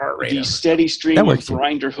masturbate, get your heart rate. The steady stream of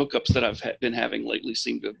Grindr hookups that I've been having lately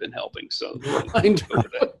seem to have been helping. So Grindr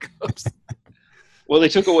hookups. Well, they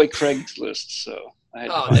took away Craigslist, so I had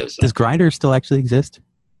to does Grindr still actually exist,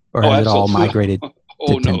 or has it all migrated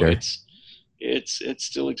to Tinder? It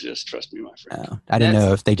still exists. Trust me, my friend. I didn't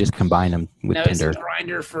know if they just combine them with Tinder. Is it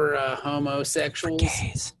Grindr for homosexuals? For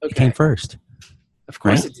gays. Okay. It came first. Of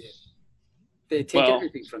course it did. They take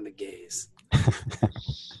everything from the gays.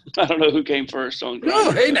 I don't know who came first on Grindr.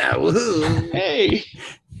 Oh, hey now. Woo-hoo. Hey.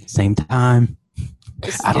 Same time.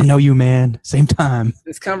 I don't know you, man. Same time.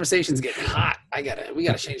 This conversation's getting hot. We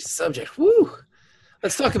gotta change the subject. Woo.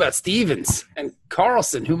 Let's talk about Stevens and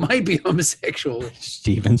Carlson, who might be homosexual.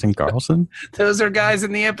 Stevens and Carlson? Those are guys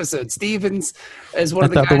in the episode. Stevens is one of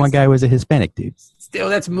the guys. I thought the one guy was a Hispanic dude. Oh,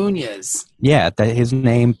 that's Munoz. Yeah, his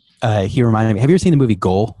name, he reminded me. Have you ever seen the movie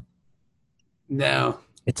Goal? No.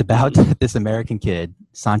 It's about this American kid,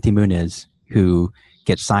 Santi Munoz, who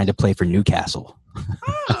gets signed to play for Newcastle.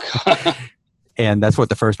 And that's what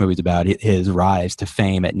the first movie's about, his rise to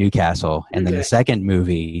fame at Newcastle. And then the second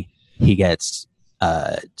movie, he gets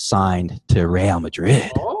signed to Real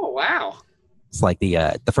Madrid. Oh, wow. It's like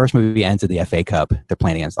the first movie ends at the FA Cup. They're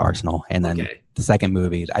playing against Arsenal. And then the second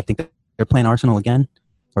movie, I think they're playing Arsenal again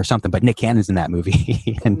or something. But Nick Cannon's in that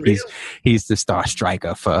movie. And he's the star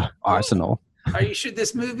striker for Arsenal. Are you sure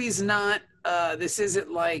this movie's not This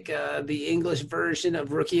isn't like the English version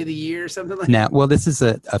of Rookie of the Year or something like Now, well, this is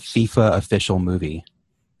a FIFA official movie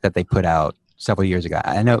that they put out several years ago.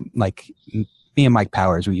 I know, like, me and Mike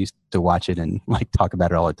Powers, we used to watch it and like talk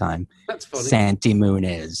about it all the time. That's funny. Santi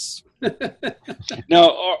Muniz.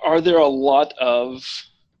 Now, are there a lot of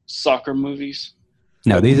soccer movies?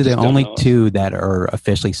 No, these are the Just don't only know. two that are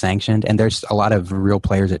officially sanctioned, and there's a lot of real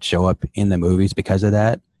players that show up in the movies because of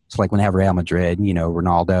that. It's like when they have Real Madrid, you know,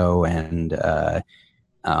 Ronaldo and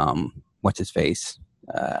what's his face?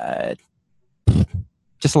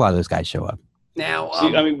 Just a lot of those guys show up. Now,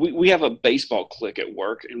 See, I mean, we have a baseball clique at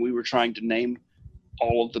work, and we were trying to name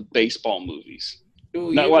all of the baseball movies.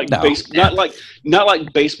 ooh, Not you- like No. not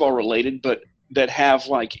like baseball related, but that have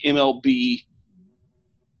like MLB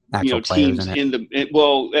Actual players teams in it.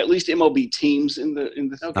 at least MLB teams in the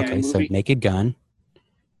Okay. Okay, so movie. Naked Gun,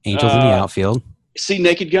 Angels in the Outfield. See,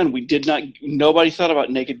 Naked Gun. We did not. Nobody thought about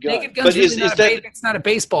Naked Gun. Naked Gun's but really it's not a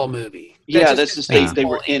baseball movie. that's just they baseball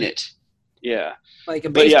were in it. Yeah. Like a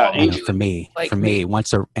But yeah, baseball You know, movie. for me,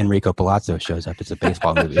 once Enrico Palazzo shows up, it's a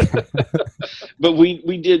baseball movie. But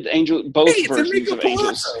we did both Hey, it's versions Enrico of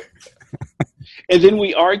Angels, Palazzo. and then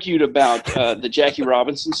we argued about the Jackie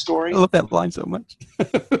Robinson story. I love that line so much.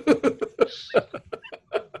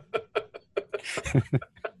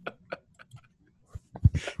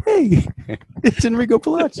 Hey, it's Enrico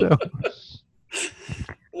Palazzo.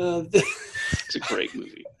 It's a great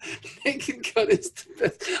movie. Naked Gun is the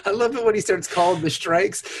best. I love it when he starts calling the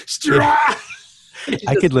strikes. Strike!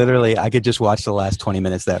 I could just watch the last 20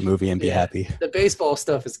 minutes of that movie and be Yeah. happy. The baseball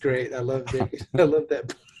stuff is great. I love it. I love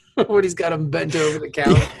that when he's got him bent over the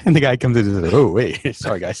counter. And the guy comes in and says, "Oh wait,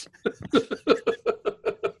 sorry guys."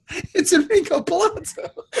 It's Enrico Palazzo.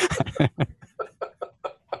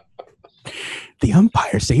 The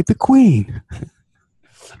umpire saved the queen.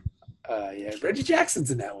 Yeah, Reggie Jackson's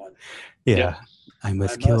in that one. Yeah, Yeah. I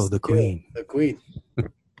must I kill must the kill queen. The Queen.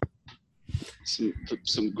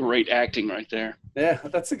 Some great acting right there. Yeah,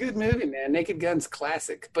 that's a good movie, man. Naked Gun's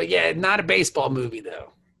classic. But yeah, not a baseball movie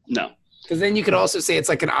though. No. Because then you could also say it's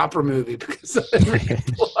like an opera movie because of Enrico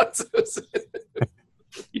Palazzo's.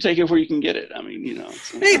 You take it where you can get it. I mean, Hey,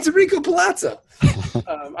 it's Enrico Palazzo.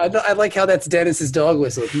 I like how that's Dennis's dog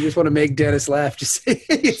whistle. If you just want to make Dennis laugh, just say,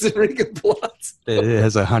 hey, it's Enrico Palazzo. It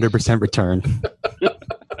has 100% return.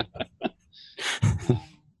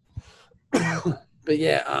 But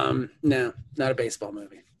yeah, no, not a baseball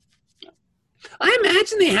movie. I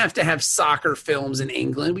imagine they have to have soccer films in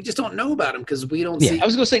England. We just don't know about them because we don't Yeah. see. I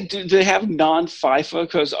was going to say, do they have non-FIFA?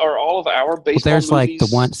 Because are all of our Well, baseball there's like movies?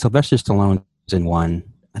 the one Sylvester Stallone's in one.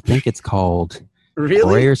 I think it's called Really?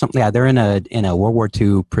 Glory or something. Yeah, they're in a World War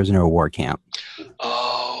II prisoner of war camp,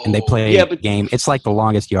 Oh, and they play Yeah, a but game. It's like the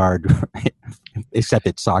longest yard, except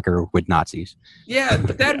it's soccer with Nazis. Yeah,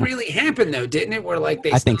 but that really happened though, didn't it? Where like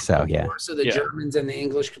they I think stopped so, the yeah. war so the Yeah. Germans and the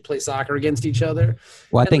English could play soccer against each other.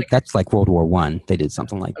 Well, I And think like- that's like World War One. They did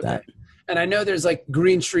something like Okay. that. And I know there's like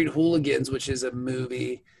Green Street Hooligans, which is a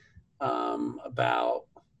movie about,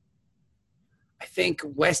 I think,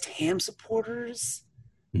 West Ham supporters.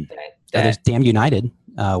 Hmm. That, There's Damn United.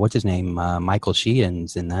 What's his name? Michael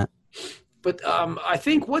Sheehan's in that. but I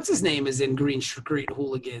think what's his name is in Green Street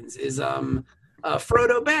Hooligans is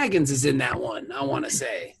Frodo Baggins is in that one. I want to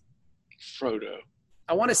say. Frodo.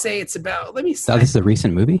 I want to say it's about. Let me see. Oh, this is a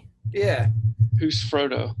recent movie. Yeah, Who's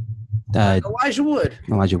Frodo? Elijah Wood.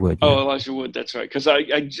 Elijah Wood. Oh, yeah. Elijah Wood. That's right. Because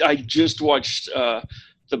I just watched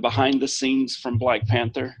the behind the scenes from Black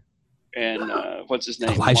Panther, and what's his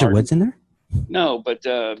name? Elijah Martin. Wood's in there. No, but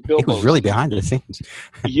He Bilbo was really behind the scenes.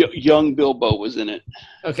 young Bilbo was in it.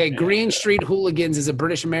 Okay, Green Street Hooligans is a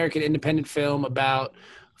British American independent film about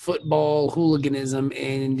football hooliganism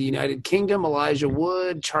in the United Kingdom. Elijah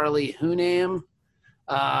Wood, Charlie Hunnam,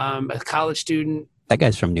 a college student, That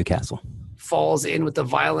guy's from Newcastle. falls in with the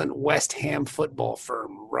violent West Ham football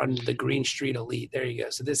firm run the Green Street Elite. There you go.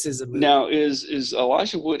 So this is a movie. Now is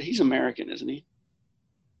Elijah Wood? He's American, isn't he?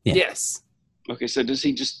 Yeah. Yes. Okay, so does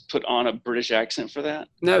he just put on a British accent for that?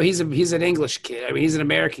 No, he's an English kid. I mean, he's an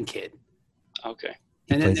American kid. Okay.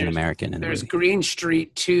 He And then plays an there's- American in the There's movie. Green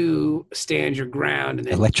Street 2, Stand Your Ground, and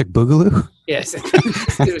then Electric Boogaloo. yes,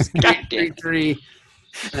 there's Green God damn Street 3.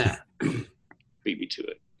 Beat me to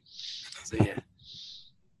it. So yeah.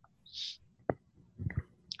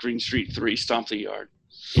 Green Street 3, Stomp the Yard.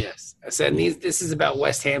 Yes. I said this is about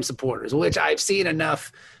West Ham supporters, which I've seen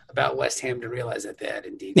enough about West Ham to realize that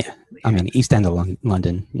indeed. Yeah. I mean, East End of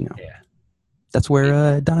London. You know, Yeah. that's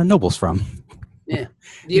where Donna Noble's from. you know,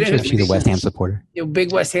 Sure, who- she's a West Ham supporter. you know,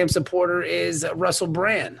 big West Ham supporter is Russell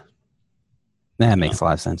Brand. That makes a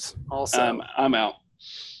lot of sense. Also, I'm out.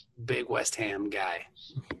 big West Ham guy.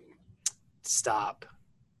 to stop.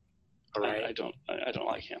 All right. I don't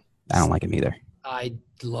like him. I don't like him either. I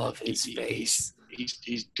love his face.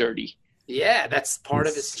 He's dirty. Yeah, that's part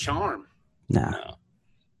of his charm. Nah. No.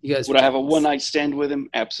 You guys Would I have a one night stand with him?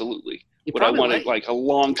 Absolutely. You Would I probably want might. a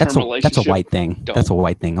long term relationship? That's a white thing. Don't. That's a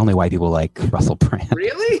white thing. Only white people like Russell Brand.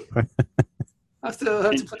 Really? I have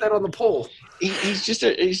to put that on the poll. He's just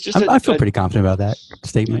I feel pretty confident about that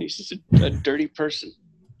statement. He's just a dirty person.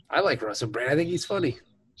 I like Russell Brand. I think he's funny.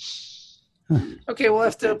 Huh. Okay, we'll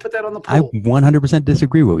have to put that on the I poll. 100%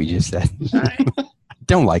 disagree with what you just said. All right.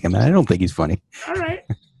 Don't like him. I don't think he's funny. All right.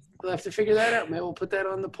 We'll have to figure that out. Maybe we'll put that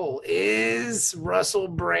on the poll. Is Russell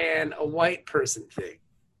Brand a white person thing?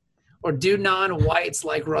 Or do non-whites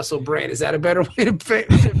like Russell Brand? Is that a better way to phrase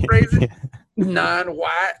it?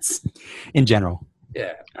 Non-whites? In general.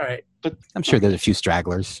 Yeah. All right. But I'm sure there's a few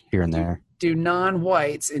stragglers here and there. Do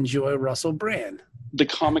non-whites enjoy Russell Brand? the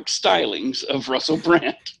comic stylings of Russell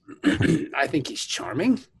Brand. I think he's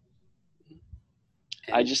charming.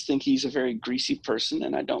 I just think he's a very greasy person,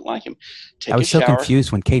 and I don't like him. I was so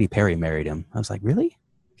confused when Katy Perry married him. I was like, really?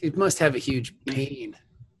 He must have a huge pain.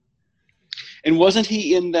 And wasn't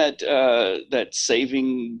he in that that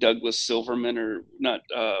Saving Douglas Silverman or not?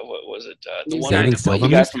 What was it? The He's one Saving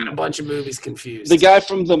got Silverman? a bunch of movies confused. the guy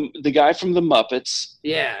from the Muppets.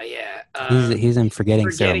 Yeah, yeah. He's in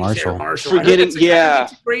Forgetting Sarah Marshall. Forgetting, yeah.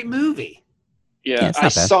 It's a great movie. Yeah, it's I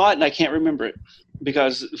not bad. saw it and I can't remember it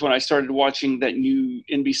because when I started watching that new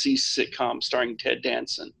NBC sitcom starring Ted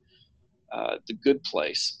Danson, The Good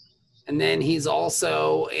Place. And then he's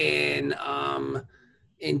also in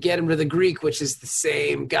Get Him to the Greek, which is the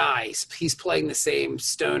same guy. He's playing the same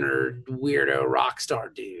stoner, weirdo rock star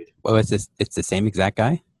dude. Oh, it's the same exact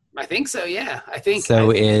guy? I think so, yeah. I think So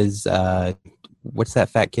is, what's that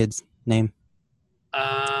fat kid's name?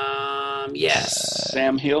 Yes.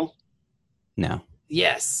 Sam Hill. No.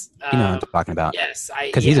 Yes. You know what I'm talking about. Yes.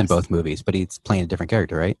 Because he's in both movies, but he's playing a different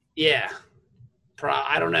character, right? Yeah.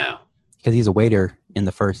 I don't know. Because he's a waiter in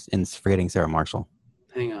Forgetting Sarah Marshall.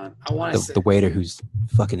 Hang on. I want to say. The waiter who's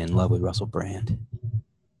fucking in love with Russell Brand.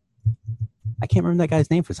 I can't remember that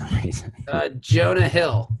guy's name for some reason. Jonah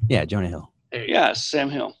Hill. Yeah, Jonah Hill. There you go. Yeah, Sam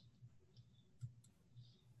Hill.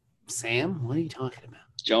 Sam? What are you talking about?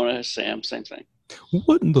 Jonah, Sam, same thing.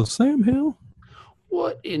 What in the Sam Hill?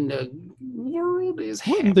 What in the world is What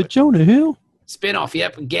in happening? the Jonah Hill? Spinoff,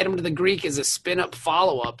 yep. Get Him to the Greek is a spin-up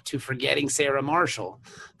follow-up to Forgetting Sarah Marshall.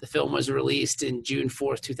 The film was released in June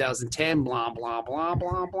 4th, 2010. Blah, blah, blah,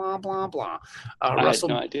 blah, blah, blah, blah. I had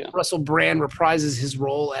no idea. Russell Brand reprises his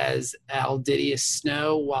role as Aldidius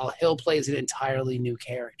Snow, while Hill plays an entirely new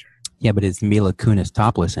character. Yeah, but it's Mila Kunis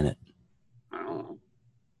topless in it. I don't know.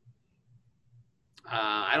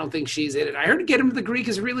 I don't think she's in it. I heard Get Him to the Greek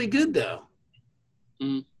is really good, though.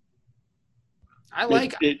 Mm. I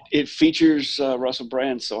like it features Russell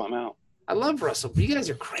Brand, so I'm out. I love Russell. You guys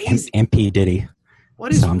are crazy. And P. Diddy.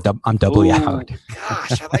 What is? So I'm doubly Ooh. out.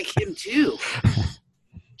 Gosh, I like him too.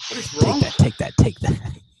 What is wrong? Take that.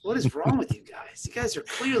 What is wrong with you guys? You guys are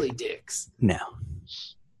clearly dicks. No.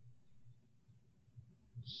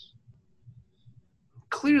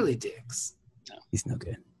 Clearly dicks. He's no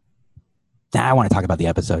good. Nah, I want to talk about the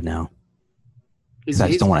episode now. 'Cause I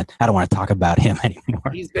He's, don't want to talk about him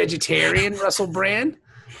anymore. he's vegetarian, Russell Brand.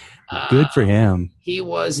 Good for him. He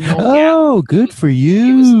was Noel Oh, good for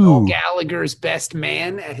He was Noel you. Gallagher's best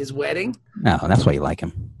man at his wedding. No, that's why you like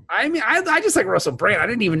him. I mean, I just like Russell Brand. I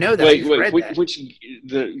didn't even know that. Wait, I read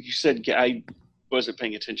that. you said I wasn't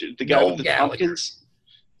paying attention. The guy Noel with the Gallagher. pumpkins,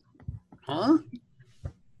 Huh?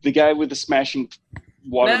 the guy with the smashing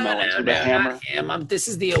watermelons with a hammer. Not him. This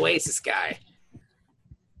is the Oasis guy.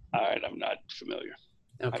 All right, I'm not familiar.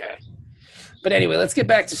 Okay. But anyway, let's get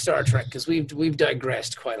back to Star Trek because we've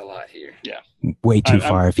digressed quite a lot here. Way too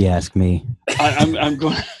far, if you ask me. I'm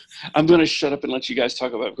going to shut up and let you guys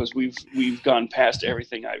talk about it because we've gone past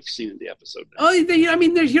everything I've seen in the episode. Now. Oh, I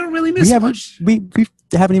mean, you don't really miss much. We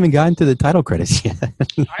haven't even gotten to the title credits yet.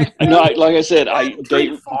 No, like I said,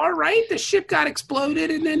 pretty far, right? The ship got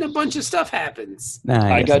exploded, and then a bunch of stuff happens.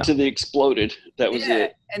 I got to the exploded. That was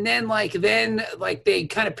it. And then they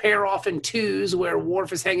kind of pair off in twos where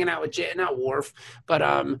Worf is hanging out with not Worf, but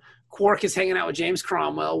Quark is hanging out with James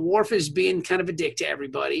Cromwell. Worf is being kind of a dick to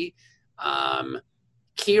everybody.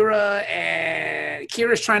 Kira's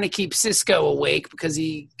trying to keep Cisco awake because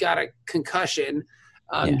he got a concussion.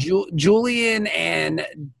 Julian and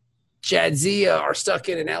Jadzia are stuck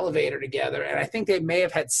in an elevator together, and I think they may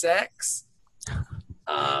have had sex.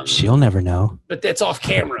 She'll never know. But that's off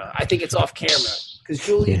camera. I think it's off camera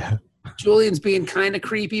because Julian's being kind of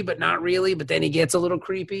creepy, but not really. But then he gets a little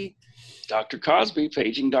creepy. Dr. Cosby,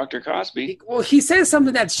 paging Dr. Cosby. Well, he says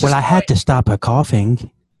something that's just Well, I had to stop her coughing.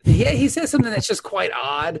 Yeah, he says something that's just quite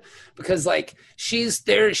odd because like she's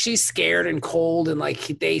scared and cold, and like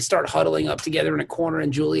they start huddling up together in a corner,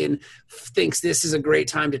 and Julian thinks this is a great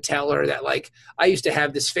time to tell her that like I used to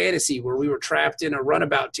have this fantasy where we were trapped in a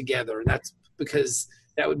runabout together, and that's because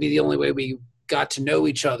that would be the only way we got to know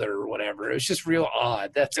each other or whatever. It was just real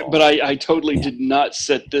odd. That's all. But I totally did not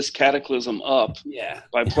set this cataclysm up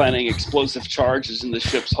by planning explosive charges in the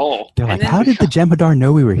ship's hull. They're like, how did the Jem'Hadar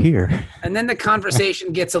know we were here? And then the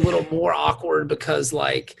conversation gets a little more awkward because,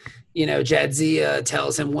 like, you know, Jadzia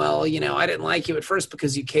tells him, well, you know, I didn't like you at first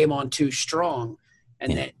because you came on too strong.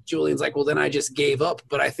 And then Julian's like, well, then I just gave up,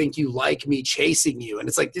 but I think you like me chasing you. And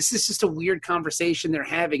it's like, this is just a weird conversation they're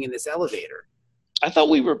having in this elevator. I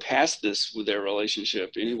thought we were past this with their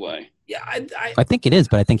relationship anyway. Yeah, I think it is,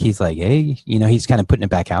 but I think he's like, hey, you know, he's kind of putting it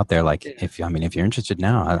back out there. Like, if you're interested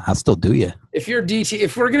now, I'll still do you. If you're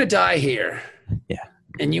if we're gonna die here,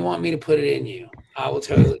 and you want me to put it in you, I will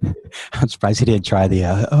totally. I'm surprised he didn't try the.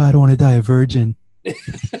 I don't want to die a virgin. Wait,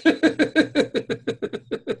 the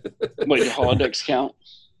holodecks count?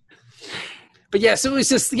 But yeah, so it was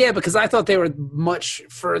just, because I thought they were much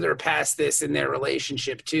further past this in their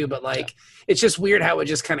relationship too. But like, it's just weird how it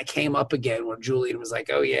just kind of came up again where Julian was like,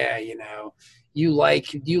 oh yeah, you know, you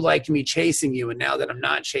liked me chasing you. And now that I'm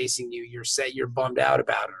not chasing you, you're bummed out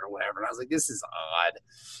about it or whatever. And I was like, this is odd.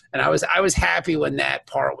 And I was happy when that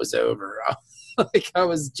part was over. Like I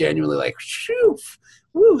was genuinely like, shoo,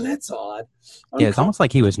 woo, that's odd. Yeah. It's almost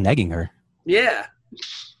like he was negging her. Yeah.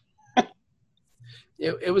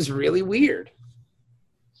 It was really weird.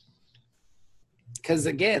 Because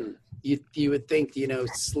again, you would think, you know,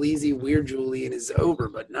 sleazy, weird Julian is over,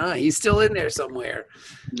 but nah, he's still in there somewhere.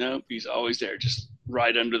 Nope, he's always there, just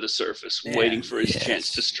right under the surface, waiting for his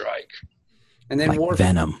chance to strike. And then like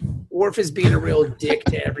Venom. Worf is being a real dick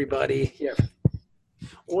to everybody. Yeah.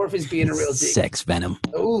 Worf is being a real dick. Sex Venom.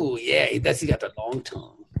 Oh, yeah, he got the long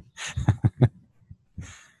tongue.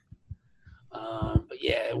 But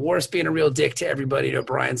yeah, Worf's being a real dick to everybody. You know,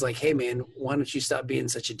 Brian's like, hey, man, why don't you stop being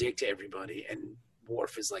such a dick to everybody? And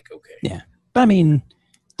Worf is like, okay. Yeah. But I mean,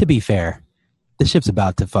 to be fair, the ship's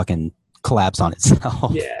about to fucking collapse on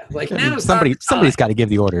itself. Yeah. Like now somebody's got to give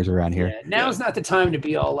the orders around here. Yeah, now is not the time to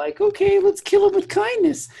be all like, okay, let's kill him with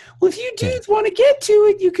kindness. Well, if you dudes want to get to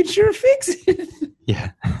it, you can sure fix it.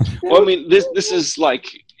 Yeah. Well, I mean, this is like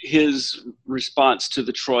his response to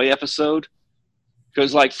the Troy episode.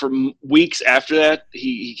 Because, like, for weeks after that,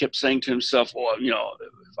 he kept saying to himself, well, you know,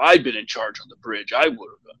 if I'd been in charge on the bridge, I would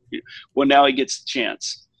have. Well, now he gets the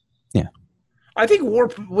chance. Yeah. I think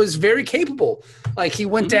Worf was very capable. Like, he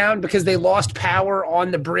went down because they lost power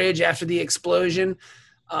on the bridge after the explosion.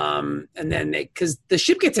 And then because the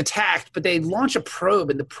ship gets attacked, but they launch a probe,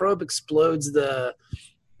 and the probe explodes the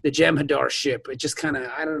Jem'Hadar ship. It just kind of,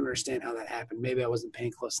 I don't understand how that happened. Maybe I wasn't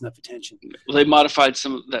paying close enough attention. Well, they modified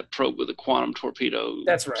some of that probe with a quantum torpedo.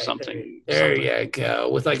 That's right. Something. There you go.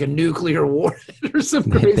 With like a nuclear warhead or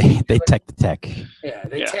something crazy. They tech the tech. Yeah,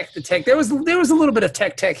 they tech the tech. There was a little bit of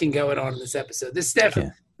teching going on in this episode. This is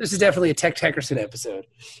definitely a Tech Techerson episode.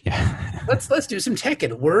 Yeah. Let's do some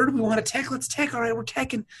teching. Word, we want to tech. Let's tech. All right, we're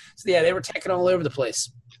teching. So yeah, they were teching all over the place.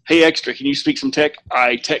 Hey, Extra, can you speak some tech?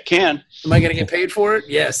 I tech can. Am I going to get paid for it?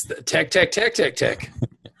 Yes. Tech.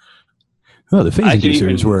 Well, the phase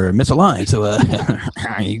inducers were misaligned, so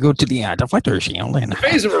you go to the deflector shield. And the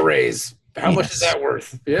phaser arrays. How much is that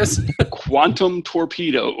worth? Yes. Quantum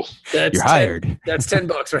torpedo. You're hired. That's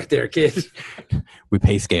 $10 right there, kid. We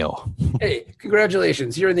pay scale. Hey,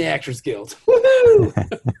 congratulations. You're in the Actors Guild. Woohoo!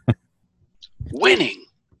 Winning.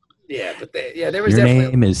 Yeah, but there was your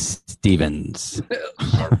definitely... name is Stevens.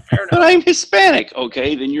 But I'm Hispanic.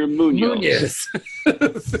 Okay, then you're Munoz.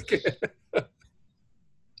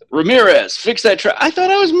 Ramirez, fix that track. I thought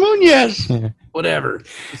I was Munoz. Whatever.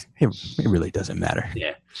 It really doesn't matter.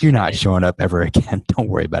 Yeah. You're not showing up ever again. Don't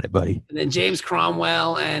worry about it, buddy. And then James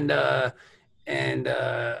Cromwell and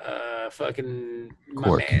fucking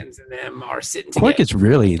Quark. my mans and them are sitting together. Quark is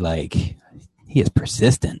really like, he is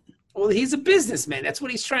persistent. Well, he's a businessman. That's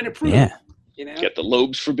what he's trying to prove. Yeah. You know? Get the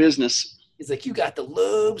lobes for business. He's like, you got the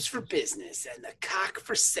lobes for business and the cock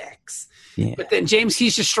for sex. Yeah. But then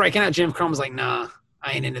he's just striking out. Jim Cromwell's like, nah,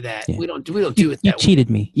 I ain't into that. Yeah. We don't do it that way. You cheated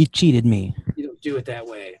me. You cheated me. You don't do it that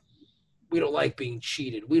way. We don't like being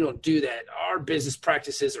cheated. We don't do that. Our business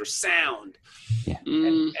practices are sound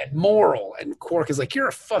and moral. And Quark is like, you're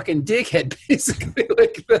a fucking dickhead, basically.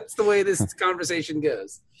 Like, that's the way this conversation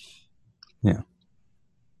goes. Yeah.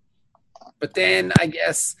 But then I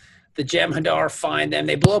guess the Jem'Hadar find them.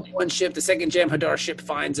 They blow up one ship. The second Jem'Hadar ship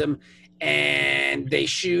finds them. and they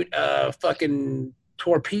shoot a fucking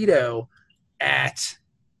torpedo at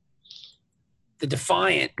the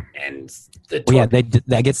Defiant, and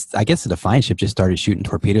I guess the Defiant ship just started shooting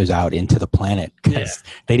torpedoes out into the planet because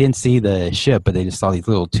they didn't see the ship, but they just saw these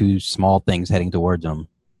little two small things heading towards them,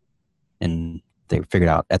 and they figured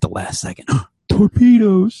out at the last second,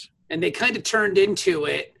 torpedoes. And they kind of turned into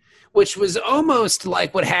it, which was almost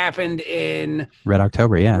like what happened in Red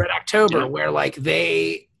October, where like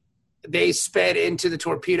they sped into the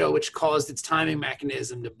torpedo, which caused its timing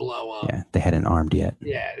mechanism to blow up. Yeah, they hadn't armed yet.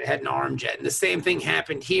 Yeah, they hadn't armed yet. And the same thing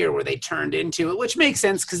happened here where they turned into it, which makes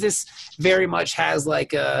sense because this very much has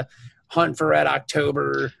like a Hunt for Red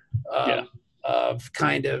October of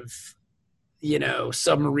kind of,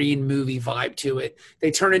 submarine movie vibe to it.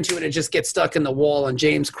 They turn into it and just get stuck in the wall, and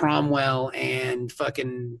James Cromwell and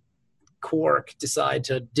fucking Quark decide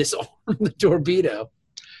to disarm the torpedo.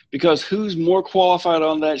 Because who's more qualified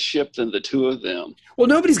on that ship than the two of them? Well,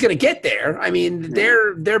 nobody's going to get there. I mean,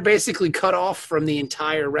 they're basically cut off from the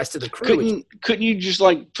entire rest of the crew. Couldn't you just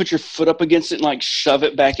like put your foot up against it and like shove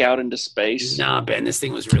it back out into space? Nah, Ben, this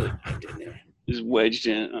thing was really wedged in there. Just wedged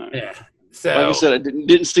in. Right. Yeah. So, like I said, I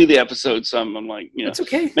didn't see the episode, so I'm like, it's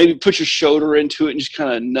okay. Maybe put your shoulder into it and just kind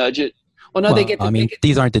of nudge it. Well, no,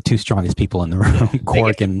 these aren't the two strongest people in the room.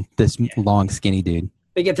 Quark and this long, skinny dude.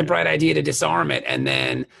 They get the bright idea to disarm it, and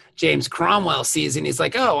then James Cromwell sees it, and he's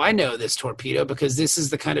like, oh, I know this torpedo because this is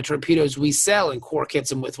the kind of torpedoes we sell. And Quark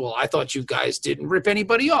hits him with, well, I thought you guys didn't rip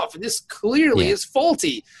anybody off, and this clearly is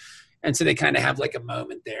faulty. And so they kind of have like a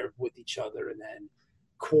moment there with each other, and then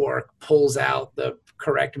Quark pulls out the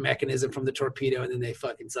correct mechanism from the torpedo, and then they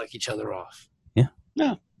fucking suck each other off. Yeah.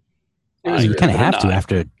 No. You kind of have to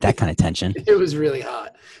after that kind of tension. It was really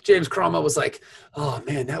hot. James Cromwell was like, oh,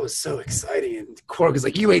 man, that was so exciting. And Quark was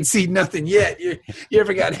like, you ain't seen nothing yet. You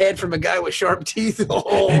ever got head from a guy with sharp teeth?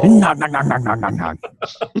 Oh. Nog, nog, nog, nog, nog, nog, nog.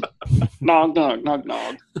 Nog, nog, nog,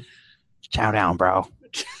 nog. Chow down, bro.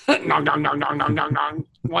 Nog, nog, nog, nog, nog, nog, nog.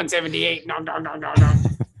 178. Nog, nog, nog, nog, nog.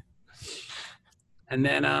 And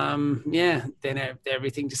then, then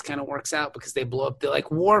everything just kind of works out because they blow up. They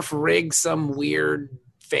like Worf rigs some weird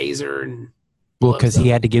phaser and because he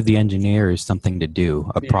had to give the engineers something to do,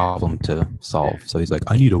 a problem to solve. So he's like,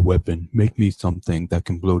 I need a weapon. Make me something that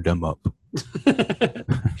can blow them up.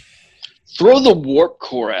 Throw the warp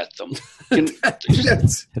core at them.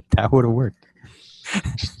 That would have worked.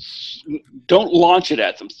 Don't launch it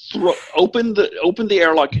at them. Open the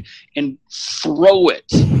airlock and throw it.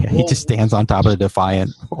 Yeah, he just stands on top of the Defiant,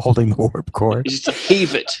 holding the warp core. Just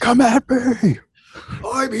heave it. Come at me.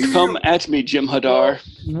 I'm here. Come at me, Jim Hadar.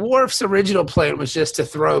 Worf's original plan was just to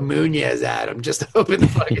throw Munez at him, just to open the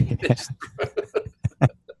fucking.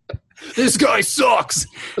 This guy sucks.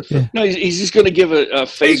 Yeah. No, he's just going to give a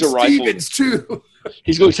phaser rifle. Stevens too.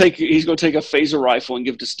 He's going to take a phaser rifle and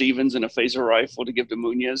give to Stevens, and a phaser rifle to give to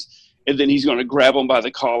Munez, and then he's going to grab them by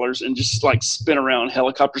the collars and just like spin around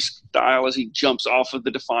helicopter style as he jumps off of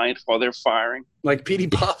the Defiant while they're firing, like Petey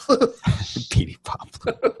Pablo. Petey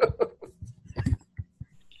Pablo.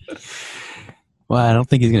 Well, I don't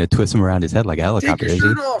think he's going to twist him around his head like a helicopter. Take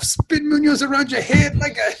your shirt off. Spin Munoz around your head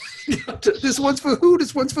like a. This one's for who?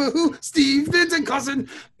 This one's for who? Stevens and cousin.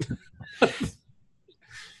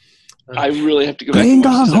 I really have to go back Bring and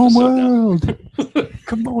watch on this homeworld. episode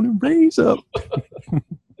Come on and raise up.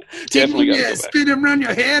 Definitely got to go back. Spin him around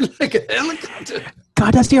your head like a helicopter.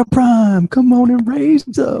 God, that's your prime. Come on and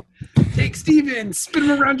raise up. Take Stevens. Spin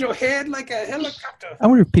him around your head like a helicopter. I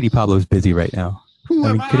wonder if Petey Pablo's busy right now.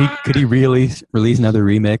 Could he release another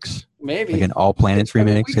remix? Maybe like an All Planets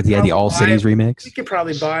remix because he had the All Cities remix. We could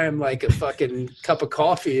probably buy him like a fucking cup of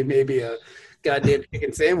coffee and maybe a goddamn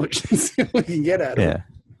chicken sandwich and see what we can get out of him.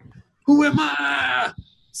 Who am I?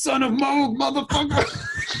 Son of Moog, motherfucker.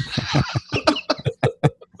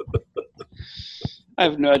 I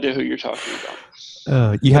have no idea who you're talking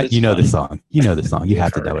about. You know the song. You know the song. You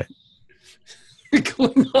have to know it.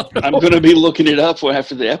 I'm going to be looking it up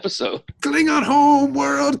after the episode. Klingon home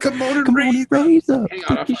world, come on and raise up.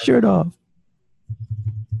 Take your shirt off.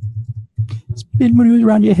 Spin maneuvers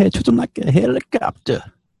around your head, twist them like a helicopter.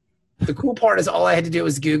 The cool part is all I had to do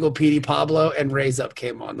was Google Petey Pablo and Raise Up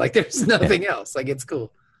came on. Like there's nothing else. Like it's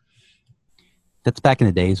cool. That's back in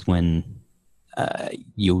the days when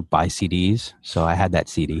you would buy CDs. So I had that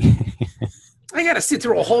CD. I got to sit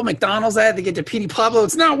through a whole McDonald's ad to get to Petey Pablo.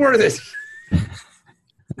 It's not worth it.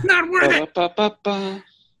 Not worth it.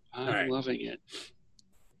 I'm loving it.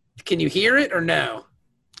 Can you hear it or no?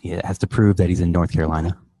 Yeah, it has to prove that he's in North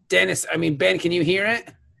Carolina. Ben, can you hear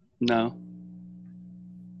it? No.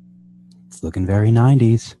 It's looking very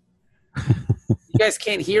 90s. You guys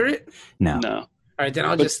can't hear it? No. All right, then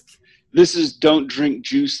This is Don't Drink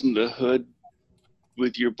Juice in the Hood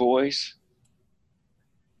with Your Boys.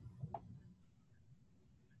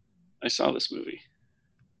 I saw this movie.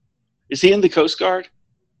 Is he in the Coast Guard?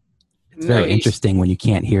 It's very interesting when you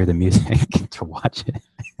can't hear the music to watch it.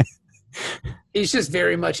 He's just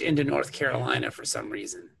very much into North Carolina for some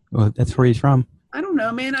reason. Well, that's where he's from. I don't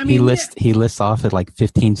know, man. I mean, he lists off at like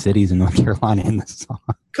 15 cities in North Carolina in the song.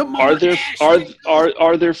 Come on,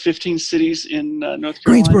 are there 15 cities in North Carolina?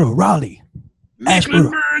 Greensboro, Raleigh, Asheboro,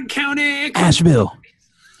 Mecklenburg County, Asheville,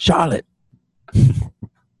 Charlotte,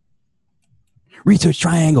 Research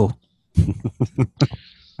Triangle.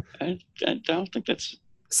 I don't think that's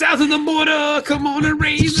south of the border. Come on and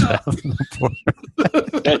raise up.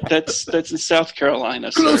 that's in South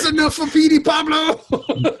Carolina. Close enough for Petey Pablo.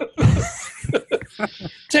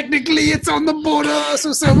 Technically, it's on the border,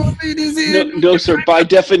 so some of it is in. No, sir. By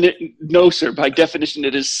definition,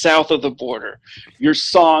 it is south of the border. Your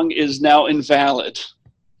song is now invalid.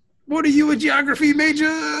 What are you, a geography major?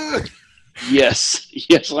 Yes,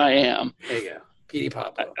 I am. There you go, Petey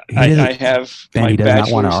Pablo. I have. Ben, he does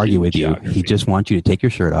not want to argue with geography. you. He just wants you to take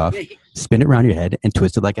your shirt off, spin it around your head, and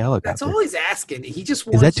twist it like a helicopter. That's all he's asking. He just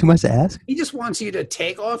wants. Is that too much to ask? He just wants you to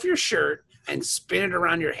take off your shirt and spin it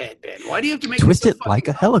around your head, Ben. Why do you have to make twist this it like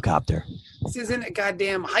a helicopter? This isn't a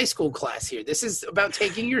goddamn high school class here. This is about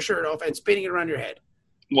taking your shirt off and spinning it around your head.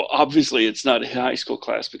 Well, obviously, it's not a high school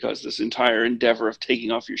class because this entire endeavor of taking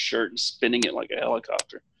off your shirt and spinning it like a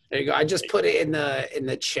helicopter. There you go. I just put it in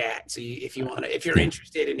the chat. So if you're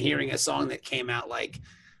interested in hearing a song that came out like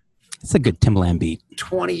it's a good Timbaland beat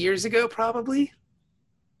 20 years ago, probably.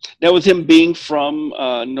 Now, with him being from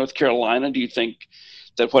North Carolina, do you think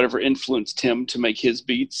that whatever influenced him to make his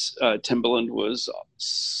beats, Timbaland was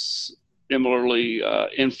similarly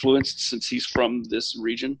influenced since he's from this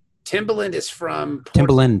region? Timbaland is from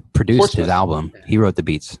Timbaland produced Portsmouth. his album. He wrote the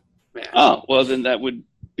beats. Yeah. Oh, well, then that would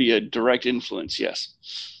be a direct influence, yes.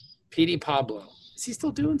 Petey Pablo. Is he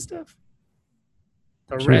still doing stuff?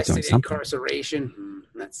 I'm sure he's doing Arrested, something. incarceration.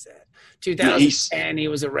 That's sad. 2010, he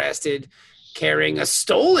was arrested carrying a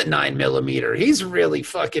stolen 9mm. He's really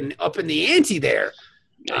fucking up in the ante there.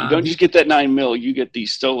 Yeah, you don't just get that 9 mil, you get the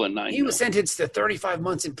stolen 9 He mil. was sentenced to 35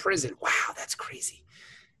 months in prison. Wow, that's crazy.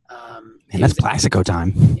 And that's Plaxico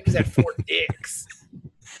time. He was at Fort Dix.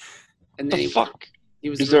 And then fuck? He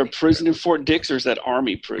was Is there a prison in Fort Dix, or is that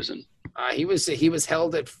Army prison? He was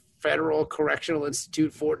held at Federal Correctional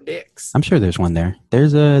Institute Fort Dix. I'm sure there's one there.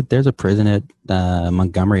 There's a prison at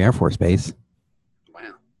Montgomery Air Force Base. Wow.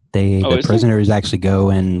 The prisoners actually go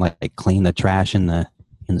and like clean the trash in the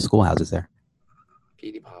schoolhouses there.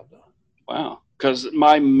 Petey Pablo. Wow. Because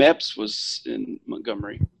my MEPS was in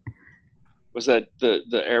Montgomery. Was that the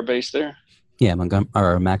air base there? Yeah,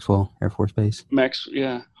 Maxwell Air Force Base.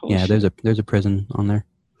 Yeah. Holy Yeah, shit. there's a prison on there.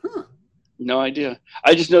 Huh. No idea.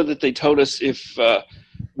 I just know that they told us if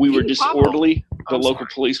we were Petey Pablo. disorderly, the I'm local sorry.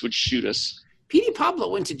 police would shoot us. Petey Pablo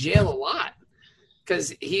went to jail a lot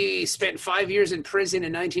because he spent 5 years in prison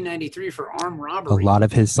in 1993 for armed A robbery. lot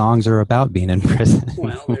of his songs are about being in prison.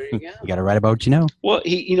 Well, there you go. You got to write about what you know. Well,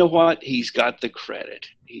 you know what? He's got the credit.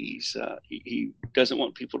 He's he doesn't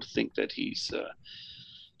want people to think that he's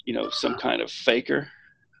some kind of faker.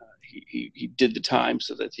 He did the time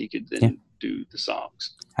so that he could then do the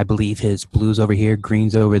songs. I believe his Blues Over Here,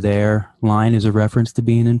 Greens Over There line is a reference to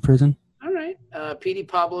being in prison. All right. Petey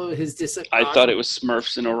Pablo, his I thought it was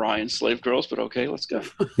Smurfs and Orion slave girls, but okay, let's go.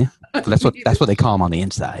 That's what they call him on the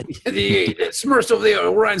inside. the Smurfs over there,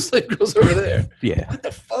 Orion slave girls over there. Yeah. What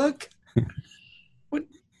the fuck?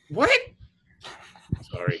 What?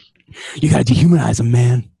 Sorry. You got to dehumanize him,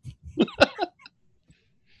 man.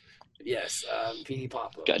 Yes, Petey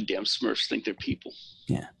Pablo. Goddamn Smurfs think they're people.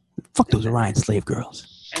 Yeah. Fuck those Orion slave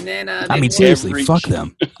girls. And then I mean, seriously, fuck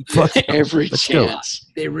them. Fuck them. Every Let's go. chance.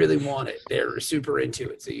 they really want it. They're super into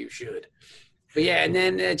it, so you should. But yeah, and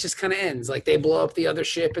then it just kind of ends. Like they blow up the other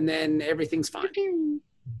ship, and then everything's fine.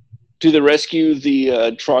 Do they rescue the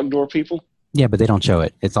Trogdor people? Yeah, but they don't show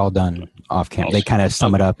it. It's all done off camera. They kind of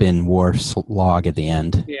sum it up in Worf's log at the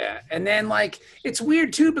end. Yeah, and then like it's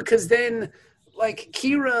weird too because then like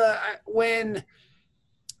Kira when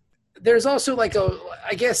there's also like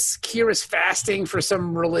I guess Kira's fasting for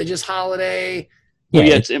some religious holiday. Yeah,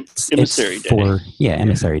 it's Emissary Day.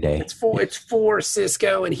 Emissary Day. It's for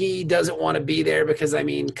Cisco, and he doesn't want to be there because I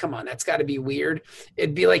mean, come on, that's got to be weird.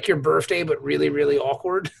 It'd be like your birthday, but really, really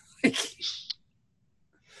awkward.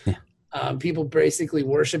 People basically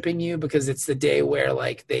worshiping you because it's the day where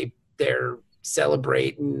like they're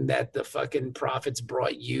celebrating that the fucking prophets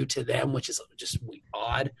brought you to them, which is just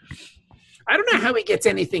odd. I don't know how he gets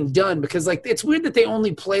anything done because like it's weird that they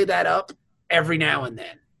only play that up every now and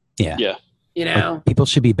then. Yeah. Yeah. You know? Like, people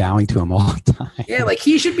should be bowing to him all the time. Yeah, like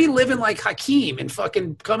he should be living like Hakeem and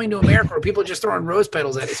fucking Coming to America, where people just throwing rose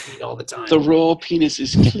petals at his feet all the time. The royal penis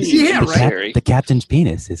is clean. Yeah, right. emissary. The captain's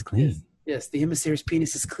penis is clean. Yes, the emissary's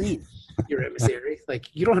penis is clean. Your emissary. Like,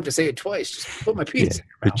 you don't have to say it twice. Just put my penis in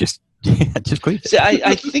your But mouth. just clean it. See,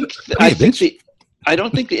 I think I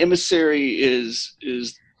don't think the emissary is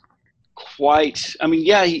quite. I mean,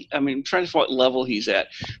 yeah. I'm trying to find what level he's at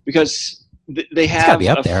because they It's have got to be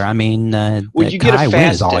up there. I mean, Well, you get a Kai Wynn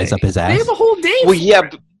fast is always day. up his They ass. have a whole day. Well, for yeah,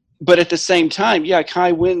 it. but at the same time, yeah,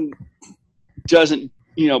 Kai Wynn doesn't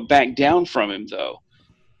back down from him though.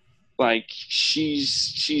 Like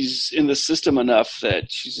she's in the system enough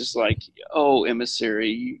that she's just like, oh,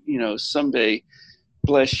 emissary, someday,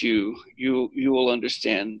 bless you, you will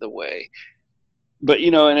understand the way. But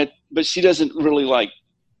but she doesn't really like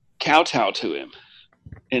kowtow to him,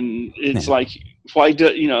 and it's like, why do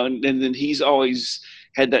and then he's always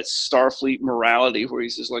had that Starfleet morality where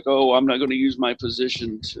he's just like, oh, I'm not going to use my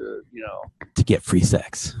position to To get free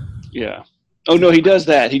sex. yeah. Oh no, he does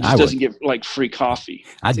that. He I just would. doesn't get like free coffee.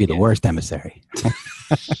 I'd be the get- worst emissary.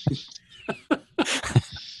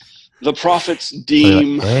 The prophets They're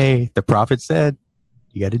deem like, hey, the prophet said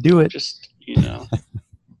you got to do it. just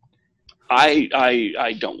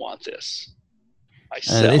I don't want this.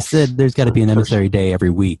 They said there's got to be an emissary day every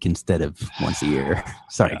week instead of once a year.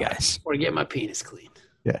 Sorry, Yeah. guys. Or get my penis clean.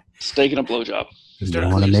 steak and a blowjob. You Start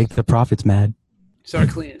don't want to cleaning. make the prophets mad. Start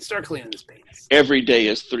cleaning this penis. Every day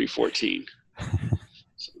is 3:14.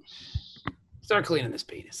 Start cleaning this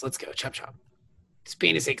penis. Let's go. Chop chop. This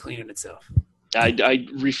penis ain't cleaning itself. I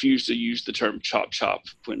refuse to use the term chop chop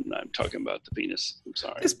when I'm talking about the penis. I'm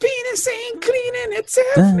sorry. This penis ain't cleaning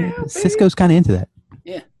itself now, baby. Cisco's kind of into that.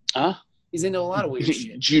 Huh? He's into a lot of weird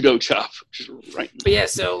shit. Judo chop. Just right. But yeah,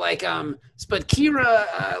 so like, but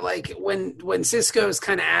Kira, like when Cisco's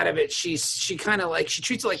kind of out of it, she kind of like, she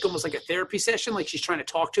treats it like almost like a therapy session. Like she's trying to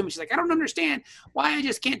talk to him. She's like, I don't understand why I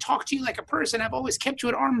just can't talk to you like a person. I've always kept you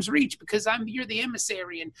at arm's reach because you're the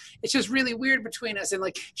emissary, and it's just really weird between us. And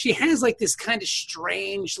like, she has like this kind of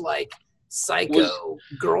strange, like psycho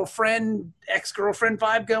ex-girlfriend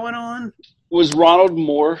vibe going on. Was Ronald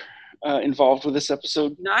Moore involved with this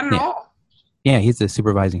episode? Not at Yeah. all. Yeah, he's the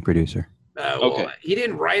supervising producer. Well, Okay. he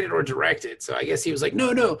didn't write it or direct it, so I guess he was like,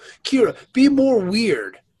 no, Kira, be more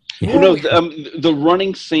weird. Yeah. Well, no, the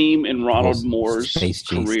running theme in Ronald Well, Moore's Space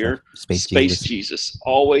Jesus. career, Space Jesus. Jesus,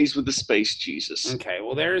 always with the Space Jesus. Okay,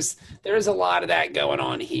 well, there's a lot of that going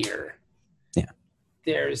on here. Yeah.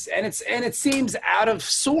 And it seems out of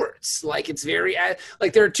sorts. Like it's very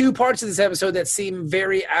like there are two parts of this episode that seem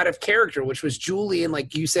very out of character, which was Julian,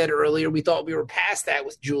 like you said earlier. We thought we were past that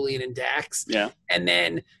with Julian and Dax. Yeah. And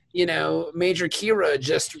then Major Kira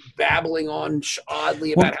just babbling on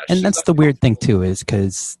oddly Well, about how. and she's that's the weird thing too, is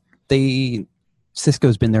because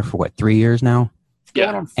Cisco's been there for what, 3 years now, going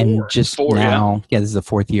Yeah. on and four. just Four, now, this is the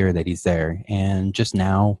 4th year that he's there, and just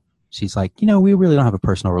now she's like, we really don't have a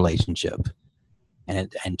personal relationship, and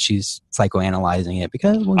she's psychoanalyzing it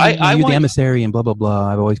because you're I the want- emissary and blah blah blah.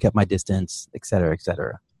 I've always kept my distance, et cetera, et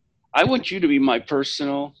cetera. I want you to be my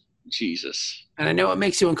personal Jesus. And I know it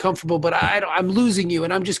makes you uncomfortable, but I'm losing you,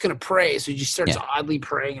 and I'm just going to pray. So she starts Yeah. oddly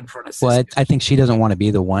praying in front of Cisco. Well, I think she doesn't want to be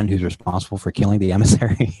the one who's responsible for killing the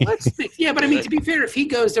emissary. Yeah, but I mean, to be fair, if he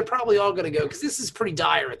goes, they're probably all going to go because this is pretty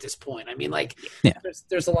dire at this point. I mean, like, Yeah.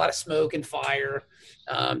 there's a lot of smoke and fire.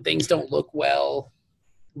 Things don't look well.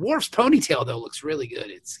 Worf's ponytail though looks really good.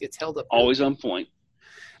 It's held up. really Always good. on point.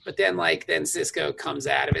 But then then Cisco comes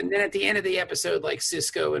out of it, and then at the end of the episode, like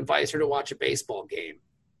Cisco invites her to watch a baseball game.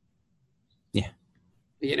 Yeah.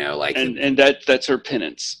 And that's her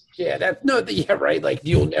penance. Yeah, right. Like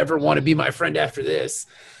you'll never want to be my friend after this.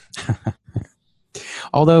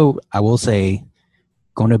 Although I will say,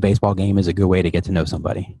 going to a baseball game is a good way to get to know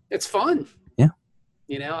somebody It's fun. Yeah.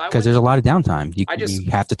 I because there's a lot of downtime. You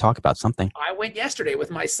have to talk about something. went yesterday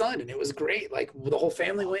with my son, and it was great. Like the whole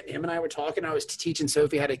family went. Him and I were talking. I was teaching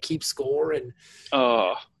Sophie how to keep score, and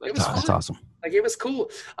Oh, it was Oh, that's fun. awesome. Like it was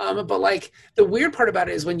cool. But like the weird part about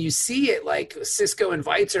it is when you see it, like Cisco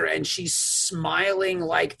invites her and she's smiling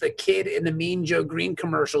like the kid in the Mean Joe Green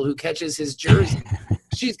commercial who catches his jersey.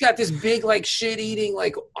 She's got this big, like shit eating,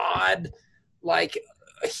 like odd, like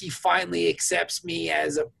he finally accepts me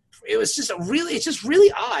as it's just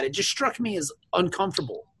really odd. It just struck me as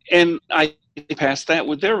uncomfortable. and I passed that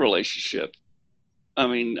with their relationship. I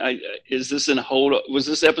mean, was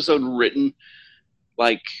this episode written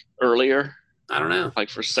like earlier, I don't know. like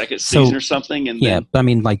for second So, season or something? And Yeah, then, but I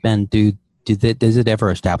mean, like Ben, does it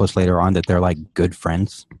ever establish later on that they're like good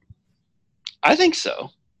friends? I think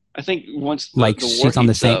so. I think once Like the she's war on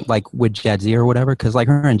the heats same, up, like with Jadzia or whatever, because like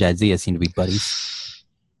her and Jadzia seem to be buddies.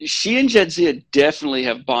 she and Jadzia definitely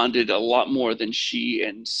have bonded a lot more than she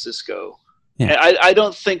and Cisco. Yeah. And I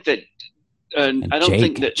don't think that. And I don't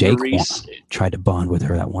think that Jake Maurice. tried to bond with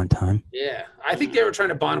her that one time. Yeah, I think they were trying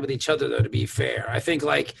to bond with each other, though. To be fair, I think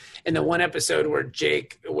like in the one episode where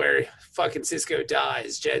fucking Cisco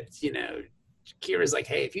dies, Kira's like,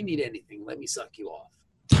 "Hey, if you need anything, let me suck you off."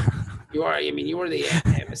 You are the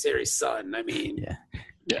emissary's son. I mean,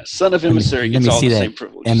 Yeah, son of emissary let me gets all see the that same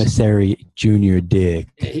privileges. Emissary Junior dick.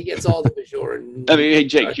 yeah, he gets all the Bajoran. I mean, hey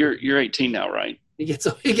Jake, you're 18 now, right? He gets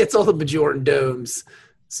all the Bajoran domes.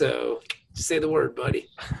 So just say the word, buddy.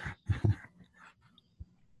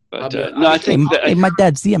 But I'll be- no, I think Hey, my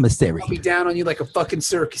dad's the emissary. I'll be down on you like a fucking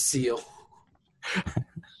circus seal.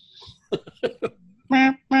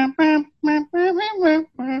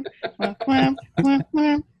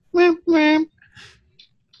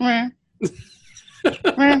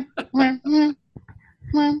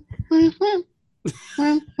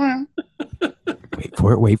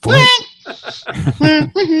 Wait for it.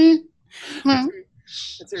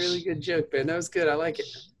 That's a really good joke, Ben. That was good. I like it.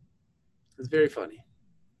 It's very funny.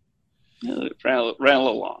 it ran a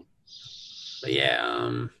little long. But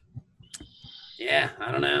yeah,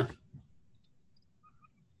 I don't know.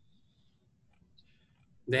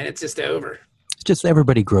 Then it's just over. It's just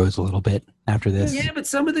everybody grows a little bit after this. Yeah, but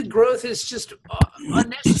some of the growth is just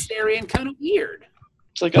unnecessary and kind of weird.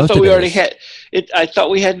 It's like Most I thought of we it already is. had it. I thought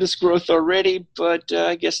we had this growth already, but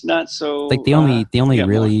I guess not. So Like the only yeah,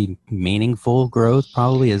 really meaningful growth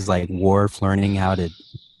probably is like Worf learning how to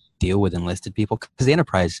deal with enlisted people. Because the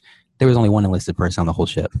Enterprise, there was only one enlisted person on the whole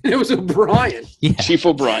ship. It was O'Brien. Yeah. Chief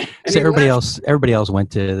O'Brien. And So he everybody else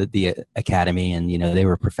went to the academy, and they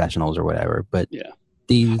were professionals or whatever. But Yeah.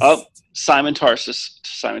 these Simon Tarsus.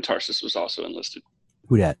 Simon Tarsus was also enlisted.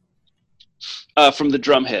 who dat? From the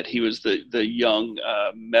Drumhead, he was the young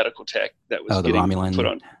medical tech that was Oh, the getting Romulan put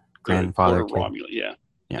on grandfather Order kid. Romulan.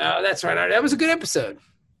 Yeah. Oh, that's right. That was a good episode.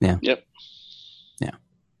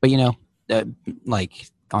 But like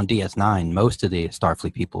on DS9, most of the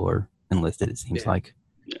Starfleet people are enlisted. It seems Yeah. like.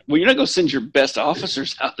 Yeah. Well, you're not going to send your best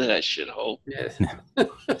officers out to that shithole. Yeah.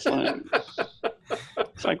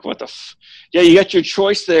 It's like what the yeah, you got your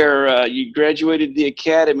choice there. You graduated the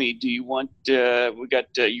academy. Do you want we got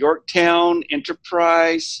Yorktown,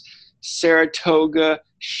 Enterprise, Saratoga,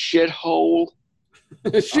 Shithole,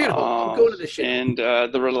 Shithole. I'm going to the shithole. and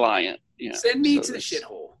the Reliant. Yeah. Send me So to the that's-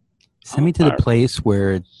 shithole. Send me to the Alright. place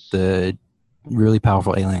where the really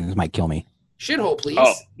powerful aliens might kill me. Shithole, please.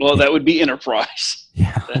 Oh, well, that would be Enterprise.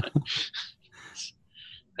 Yeah.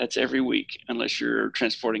 That's every week, unless you're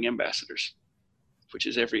transporting ambassadors, which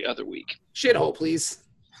is every other week. Shithole, please.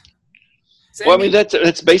 Send Well, I me- mean,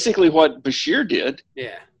 that's basically what Bashir did.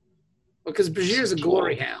 yeah. Because Bashir's a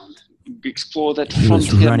glory hound. Explore that He was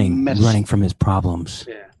frontier running medicine. from his problems,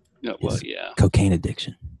 Yeah. No, well, yeah. cocaine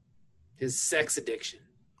addiction. His sex addiction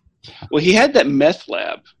Well, he had that meth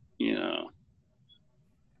lab,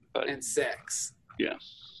 but and sex. Yeah.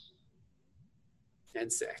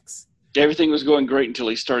 And sex. everything was going great until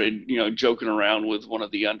he started, joking around with one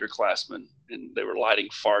of the underclassmen, and they were lighting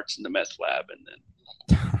farts in the meth lab, and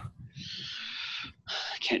then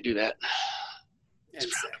I can't do that. And It's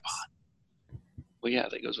frowned sex. Well, yeah,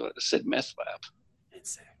 that goes with it. It said meth lab. And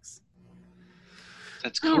sex.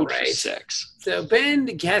 That's All code for right. sex. So Ben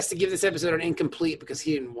has to give this episode an incomplete because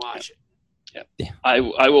he didn't watch it. I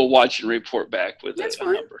will watch and report back with That's a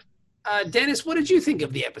fine. number. Dennis, what did you think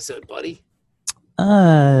of the episode, buddy?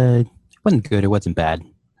 It wasn't good. It wasn't bad.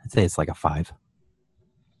 I'd say it's like a 5.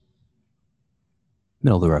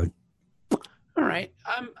 Middle of the road. All right.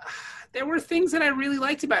 There were things that I really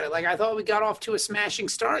liked about it. Like I thought we got off to a smashing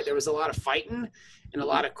start. There was a lot of fighting and a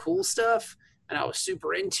lot of cool stuff, and I was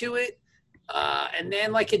super into it. And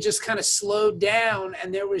then like it just kind of slowed down,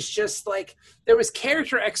 and there was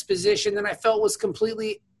character exposition that I felt was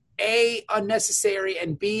completely A, unnecessary,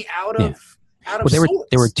 and B, out of Well, there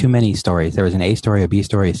sorts. were too many stories. There was an A story, a B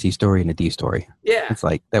story, a C story, and a D story. Yeah. It's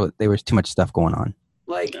like there was too much stuff going on.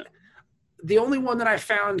 Like the only one that I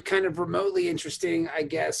found kind of remotely interesting, I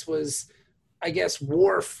guess, was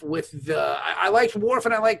Worf with I liked Worf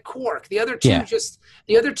and I liked Quark. The other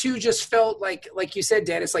two just felt like you said,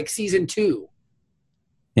 Dennis, like season 2.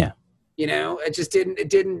 Yeah.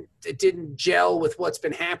 It didn't gel with what's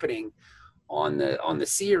been happening on the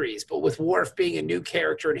series. But with Worf being a new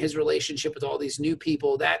character and his relationship with all these new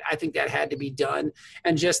people, that I think that had to be done.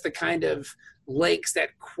 And just the kind of lakes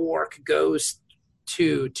that Quark goes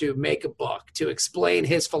to make a buck, to explain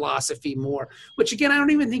his philosophy more, which again, I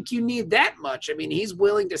don't even think you need that much. I mean, he's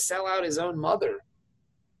willing to sell out his own mother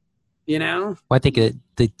You know? Well, I think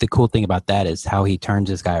the cool thing about that is how he turns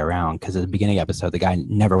this guy around. Because at the beginning of the episode, the guy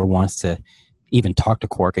never wants to even talk to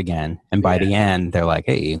Quark again. And by the end, they're like,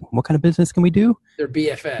 "Hey, what kind of business can we do? They're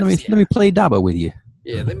BFFs. Let me play Dabo with you."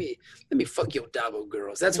 Yeah, let me fuck your Dabo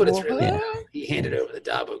girls. That's what it's really about. He handed over the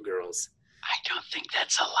Dabo girls. I don't think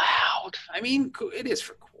that's allowed. I mean, it is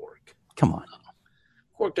for Quark. Come on.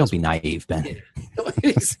 Quark Don't be naive, Ben. Yeah.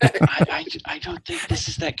 Exactly. I don't think this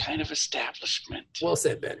is that kind of establishment. Well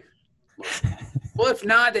said, Ben. Well, if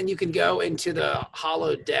not, then you can go into the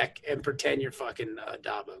hollow deck and pretend you're fucking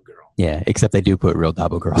Dabo girl. Yeah, except they do put real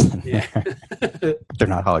Dabo girls in there. They're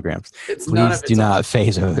not holograms. Please do not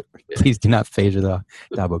phaser the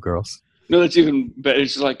Dabo girls. No, that's even better.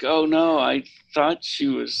 It's like, oh no, I thought she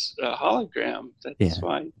was a hologram. That's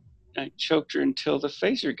why I choked her until the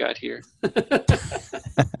phaser got here.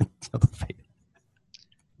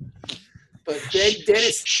 But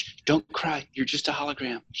Dennis, shh, don't cry. You're just a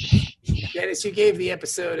hologram. Dennis, you gave the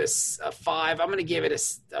episode a 5. I'm going to give it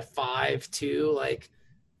a 5 too. Like,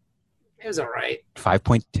 it was all right.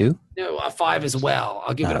 5.2? No, a 5 as well.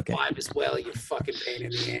 I'll give it a 5 as well. You fucking pain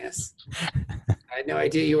in the ass. I had no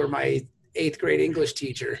idea you were my 8th grade English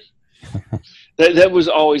teacher. That was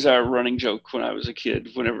always our running joke when I was a kid.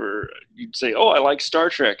 Whenever you'd say, "Oh, I like Star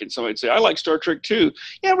Trek," and somebody'd say, "I like Star Trek too."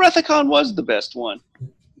 Yeah, Rethicon was the best one.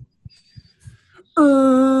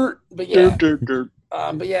 But yeah,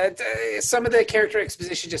 some of the character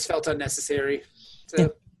exposition just felt unnecessary.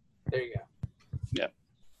 So there you go.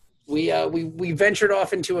 Yeah, we ventured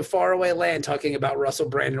off into a faraway land talking about Russell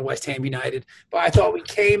Brand and West Ham United, but I thought we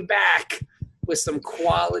came back with some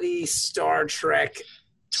quality Star Trek.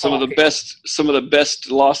 Some of the best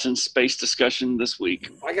Lost in Space discussion this week.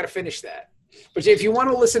 I got to finish that. But if you want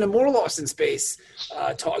to listen to more Lost in Space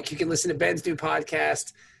talk, you can listen to Ben's new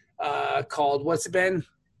podcast. Called what's it, Ben?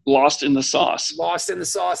 Lost in the Sauce. Lost in the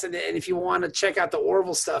Sauce. And if you want to check out the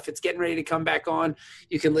Orville stuff, it's getting ready to come back on.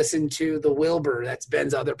 You can listen to the Wilbur. That's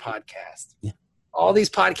Ben's other podcast. Yeah. All these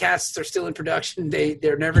podcasts are still in production.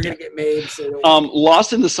 They're never going to get made. So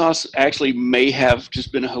Lost in the Sauce actually may have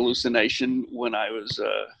just been a hallucination when I was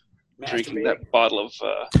drinking that bottle of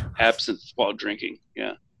absinthe while drinking.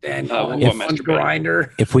 Yeah. And on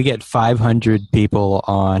Grinder. If we get 500 people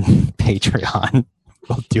on Patreon,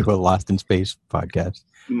 we'll do a Lost in Space podcast.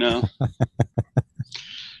 No,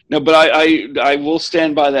 but I will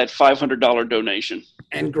stand by that $500 donation.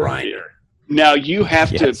 And Grinder. Now you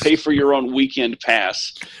have to pay for your own weekend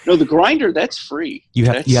pass. No, the Grinder, that's free. You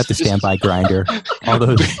have to stand by Grinder. All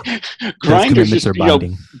those Grinder just are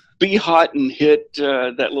binding. Be hot and hit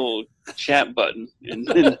that little chat button, and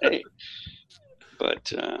then hey.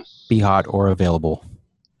 But be hot or available.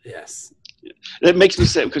 Yes. That makes me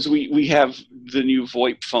sad because we have the new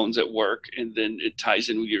VoIP phones at work, and then it ties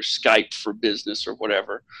in with your Skype for business or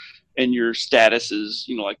whatever, and your status is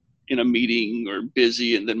like in a meeting or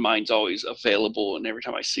busy, and then mine's always available. And every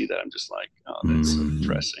time I see that, I'm just like, oh, that's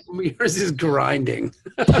depressing. Yours is grinding.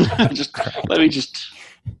 It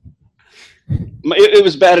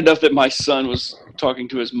was bad enough that my son was talking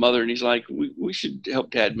to his mother, and he's like, we should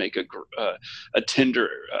help Dad make a Tinder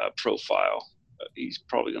profile. He's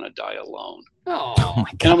probably going to die alone. Oh my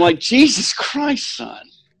God. And I'm like, Jesus Christ, son.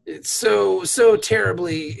 It's so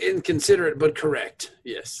terribly inconsiderate, but correct.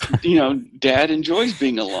 Yes. Dad enjoys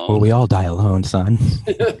being alone. Well, we all die alone, son.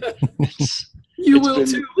 You will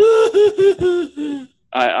too.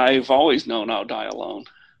 I've always known I'll die alone.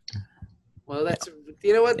 Well, that's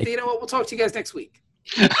you know what. We'll talk to you guys next week.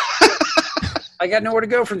 I got nowhere to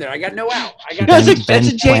go from there. I got no out.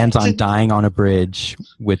 Ben plans on dying on a bridge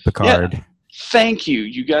with Picard. Yeah. Thank you.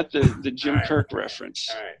 You got the Jim Kirk reference.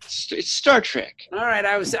 All right. It's Star Trek. All right.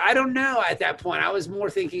 I don't know at that point. I was more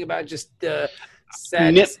thinking about just the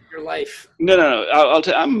sadness of your life. No. I'll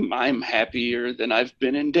tell you, I'm happier than I've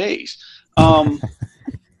been in days. And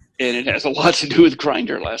it has a lot to do with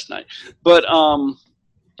Grinder last night. But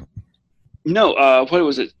what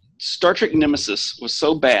was it? Star Trek Nemesis was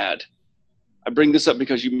so bad. I bring this up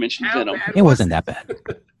because you mentioned Venom. It wasn't that bad.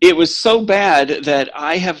 It was so bad that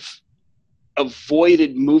I have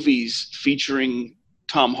avoided movies featuring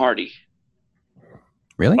Tom Hardy.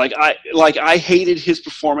 Really? I hated his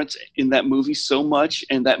performance in that movie so much,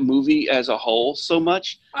 and that movie as a whole so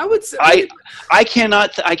much. I would say I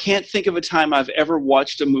can't think of a time I've ever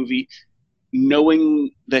watched a movie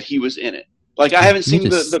knowing that he was in it. Like, I haven't seen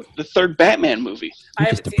the third Batman movie. You're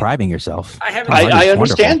just depriving yourself. I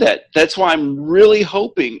understand that. That's why I'm really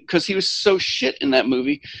hoping, because he was so shit in that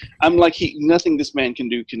movie. I'm like, nothing this man can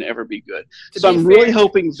do can ever be good. So I'm really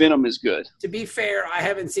hoping Venom is good. To be fair, I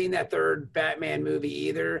haven't seen that third Batman movie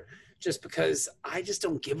either, just because I just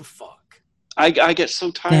don't give a fuck. I get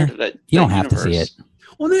so tired of that. You don't that have to see universe. it.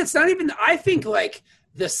 Well, that's not even. I think like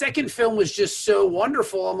the second film was just so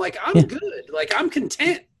wonderful. I'm like, I'm good. Like I'm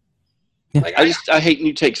content. Yeah. Like I hate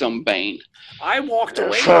new takes on Bane. I walked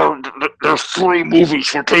away. There's 3 movies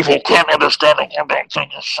for people who can't understand what that thing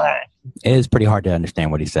is saying. It is pretty hard to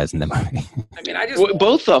understand what he says in the movie. I mean, I just Well,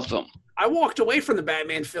 both of them. I walked away from the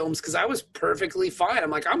Batman films because I was perfectly fine.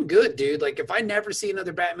 I'm like, I'm good, dude. Like if I never see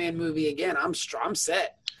another Batman movie again, I'm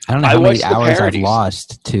set. I don't know I how many watched the hours I've parodies.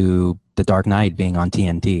 lost to The Dark Knight being on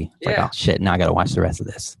TNT. It's like, Yeah. oh shit, now I got to watch the rest of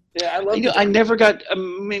this. Yeah, I love. I never got.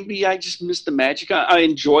 Maybe I just missed the magic. I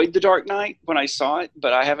enjoyed The Dark Knight when I saw it,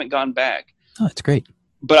 but I haven't gone back. Oh, it's great.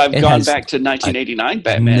 But I've It gone has back to 1989 A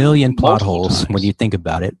Batman. million plot multiple holes times. when you think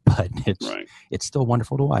about it, but Right. it's still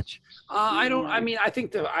wonderful to watch. I don't. I mean, I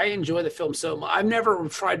think I enjoy the film so much. I've never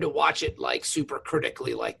tried to watch it like super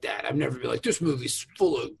critically like that. I've never been like, this movie's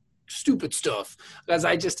full of stupid stuff because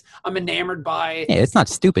I'm enamored by. Yeah, it's not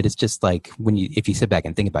stupid. It's just like if you sit back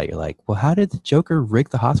and think about it, you're like, well, how did the Joker rig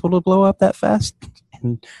the hospital to blow up that fast?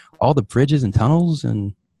 And all the bridges and tunnels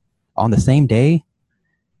and on the same day?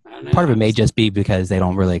 I don't know. Part of it may just be because they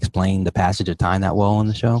don't really explain the passage of time that well in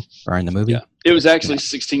the show or in the movie. Yeah. It was actually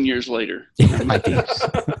 16 years later. It might be.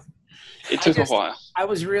 It took a just- while. I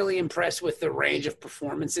was really impressed with the range of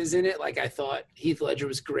performances in it. Like I thought Heath Ledger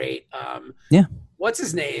was great. Yeah. What's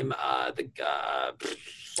his name?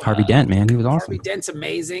 Harvey Dent, man, he was awesome. Harvey Dent's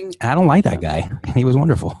amazing. I don't like that guy. He was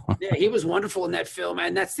wonderful. Yeah, he was wonderful in that film,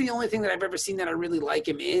 and that's the only thing that I've ever seen that I really like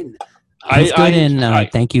him in. He's good in I-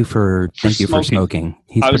 Thank You for Smoking.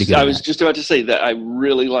 He's pretty good. I in was that. just about to say that I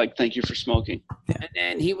really like Thank You for Smoking.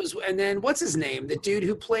 And then what's his name? The dude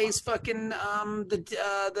who plays fucking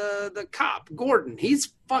the cop, Gordon.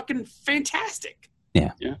 He's fucking fantastic.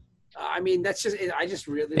 Yeah. Yeah. I mean, I just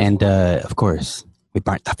really And of course, we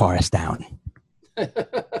burnt the forest down. we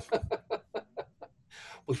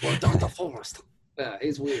walked down the forest.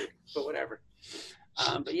 He's weird, but whatever.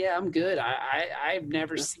 But yeah, I'm good. I've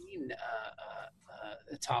never seen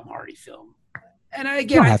a Tom Hardy film, and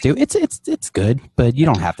You don't have to. It's good, but you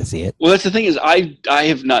don't have to see it. Well, that's the thing is I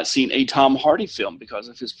have not seen a Tom Hardy film because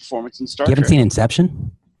of his performance in Star You haven't Trek. seen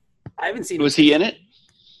Inception? I haven't seen. Was he in it?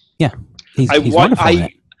 He's wonderful in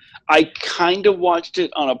it. I kind of watched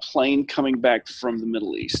it on a plane coming back from the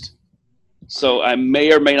Middle East. So I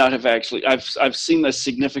may or may not have actually. I've seen a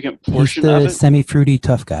significant He's portion of the it. semi-fruity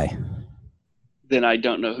tough guy. Then I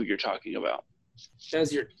don't know who you're talking about. That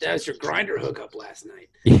was your grinder hookup last night.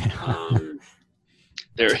 Yeah.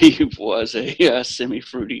 There he was, a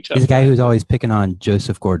semi-fruity tough. He's the guy who's always picking on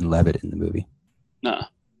Joseph Gordon-Levitt in the movie. Nah,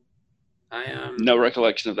 I no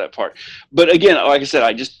recollection of that part. But again, like I said,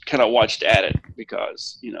 I just kind of watched at it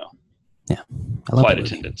because I love flight the movie.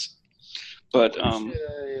 attendants. But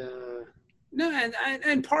no,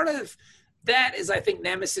 and part of that is I think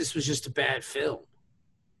Nemesis was just a bad film.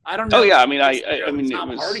 I don't know. Oh, yeah, I mean, It's mean, it Tom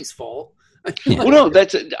was- Hardy's fault. Yeah. well, no,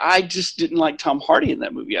 I just didn't like Tom Hardy in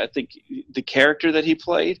that movie. I think the character that he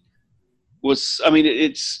played was, I mean,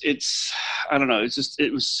 it's I don't know.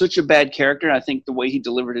 It was such a bad character. And I think the way he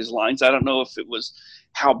delivered his lines, I don't know if it was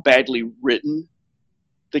how badly written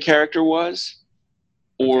the character was,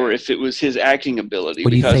 or if it was his acting ability.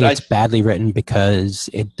 Would you because say it's badly written because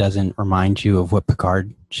it doesn't remind you of what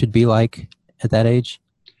Picard should be like at that age?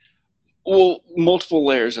 well, multiple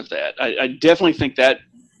layers of that. I definitely think that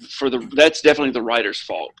that's definitely the writer's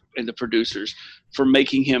fault and the producers for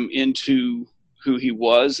making him into who he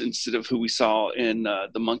was instead of who we saw in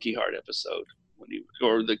the Monkey Heart episode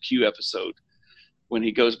or the Q episode when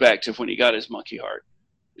he goes back to when he got his monkey heart,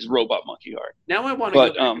 his robot monkey heart. Now I want to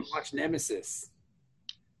But, go back and watch Nemesis.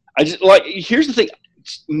 I just like, here's the thing.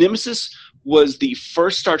 Nemesis was the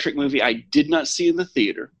first Star Trek movie I did not see in the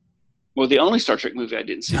theater. Well, the only Star Trek movie I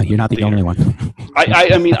didn't see. No, you're not the only one.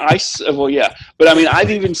 I mean, well, yeah, but I mean,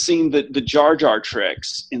 I've even seen the Jar Jar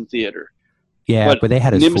Treks in theater. Yeah, but they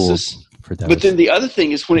had us Nemesis, fooled for those. But then the other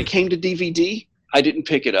thing is when it came to DVD, I didn't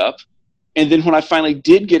pick it up. And then when I finally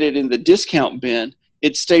did get it in the discount bin,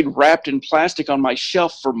 it stayed wrapped in plastic on my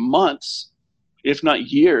shelf for months, if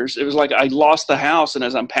not years. It was like I lost the house, and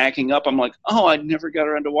as I'm packing up, I'm like, oh, I never got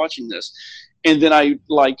around to watching this. And then I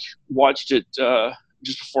watched it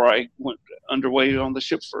just before I went underway on the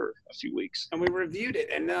ship for a few weeks. And we reviewed it,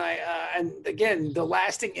 and and again, the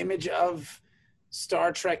lasting image of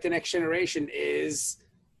Star Trek: The Next Generation is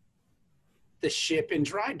the ship in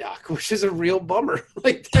dry dock, which is a real bummer.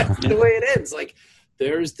 Like that's the way it ends. Like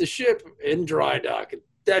there's the ship in dry dock.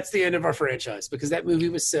 That's the end of our franchise because that movie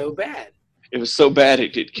was so bad. It was so bad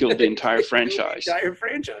it killed the entire franchise. The entire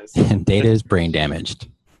franchise. And Data is brain damaged.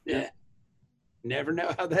 Yeah. Never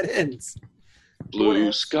know how that ends.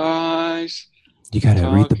 Blue skies. You gotta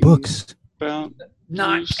read the Talking books. About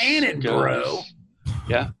Not blue canon, bro. skies.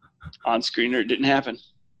 Yeah. On screener, it didn't happen.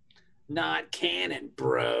 Not canon,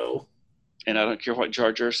 bro. And I don't care what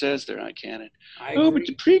Jar Jar says, they're not canon. I Oh, but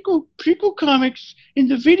agree. the prequel comics in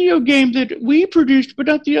the video game that we produced, but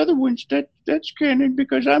not the other ones, that's canon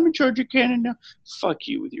because I'm in charge of canon now. Fuck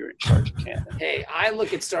you with your in charge of canon. Hey, I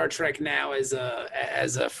look at Star Trek now as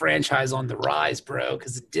a franchise on the rise, bro,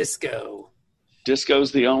 because disco.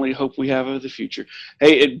 Disco's the only hope we have of the future.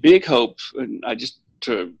 Hey, and big hope, and I just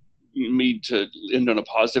to end on a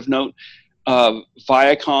positive note,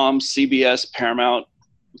 Viacom, CBS, Paramount,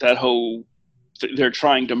 that whole they're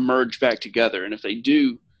trying to merge back together, and if they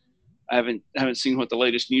do, I haven't seen what the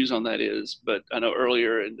latest news on that is, but I know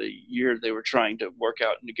earlier in the year they were trying to work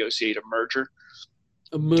out and negotiate a merger.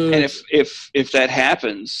 And if that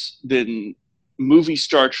happens, then movie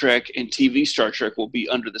Star Trek and TV Star Trek will be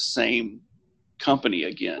under the same company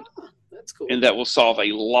again. That's cool. And that will solve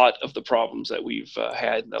a lot of the problems that we've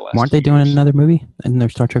had in the last Aren't they doing years. another movie? Isn't there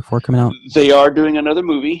Star Trek 4 coming out? They are doing another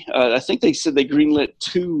movie. I think they said they greenlit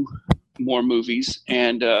 2 more movies.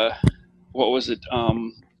 And what was it?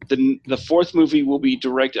 The fourth movie will be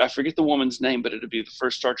directed. I forget the woman's name, but it'll be the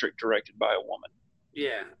first Star Trek directed by a woman.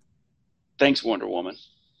 Yeah. Thanks, Wonder Woman.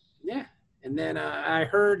 Yeah. And then I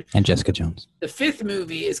heard And Jessica Jones. the 5th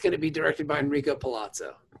movie is going to be directed by Enrico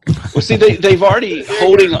Palazzo. Well, see, they've already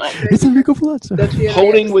holding It's Enrico Palazzo. That's the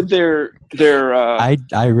holding with their.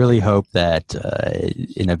 I really hope that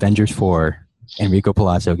in Avengers 4, Enrico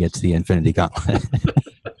Palazzo gets the Infinity Gauntlet.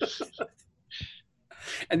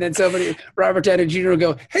 And then somebody, Robert Downey Jr. will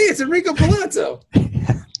go, "Hey, it's Enrico Palazzo."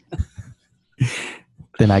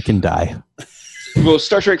 Then I can die. Well,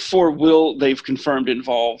 Star Trek 4 they've confirmed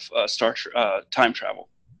involve time travel.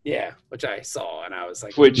 Yeah, which I saw, and I was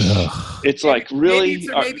like, Which Ugh. it's like really.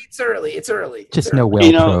 Maybe it's early. It's early. Just It's no early. whale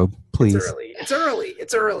You know, probe, please. It's early. It's early.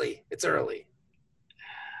 It's early. It's early.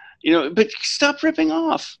 But stop ripping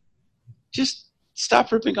off. Just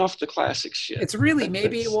stop ripping off the classic shit. It's really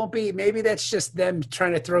maybe it won't be. Maybe that's just them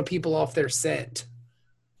trying to throw people off their scent.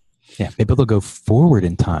 Yeah, maybe they'll go forward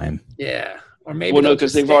in time. Yeah, or maybe Well, no, they'll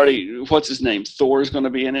because just they've stay- already. What's his name? Thor's going to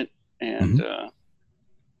be in it, and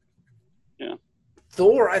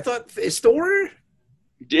Thor. I thought is Thor.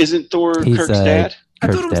 isn't Thor He's, Kirk's dad? I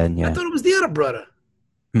Kirk's thought it was. dead, yeah. I thought it was the other brother.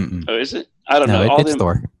 Mm-mm. Oh, is it? I don't No, know. All it's them,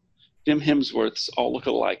 Thor. them Hemsworths all look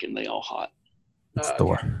alike, and they all hot. It's Okay.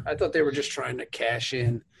 Thor. I thought they were just trying to cash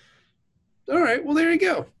in. All right. Well, there you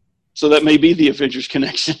go. So that may be the Avengers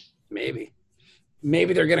connection. Maybe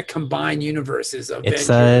they're going to combine universes. It's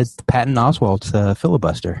Avengers. Patton Oswalt's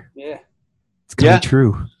filibuster. Yeah. It's coming Yeah.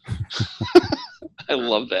 true. I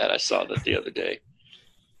love that. I saw that the other day.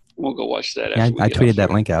 We'll go watch that. Yeah, After we I get tweeted off that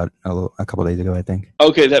here. link out a couple days ago, I think.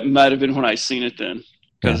 Okay, that might have been when I seen it then.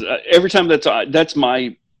 Because every time that's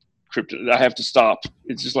my crypto, I have to stop.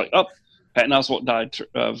 It's just like, oh, Patton Oswalt died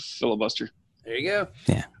of filibuster. There you go.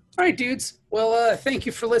 Yeah. All right, dudes. Well, thank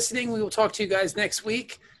you for listening. We will talk to you guys next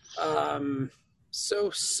week.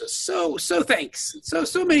 So thanks.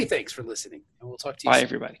 So many thanks for listening, and we'll talk to you Bye, soon.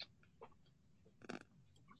 everybody.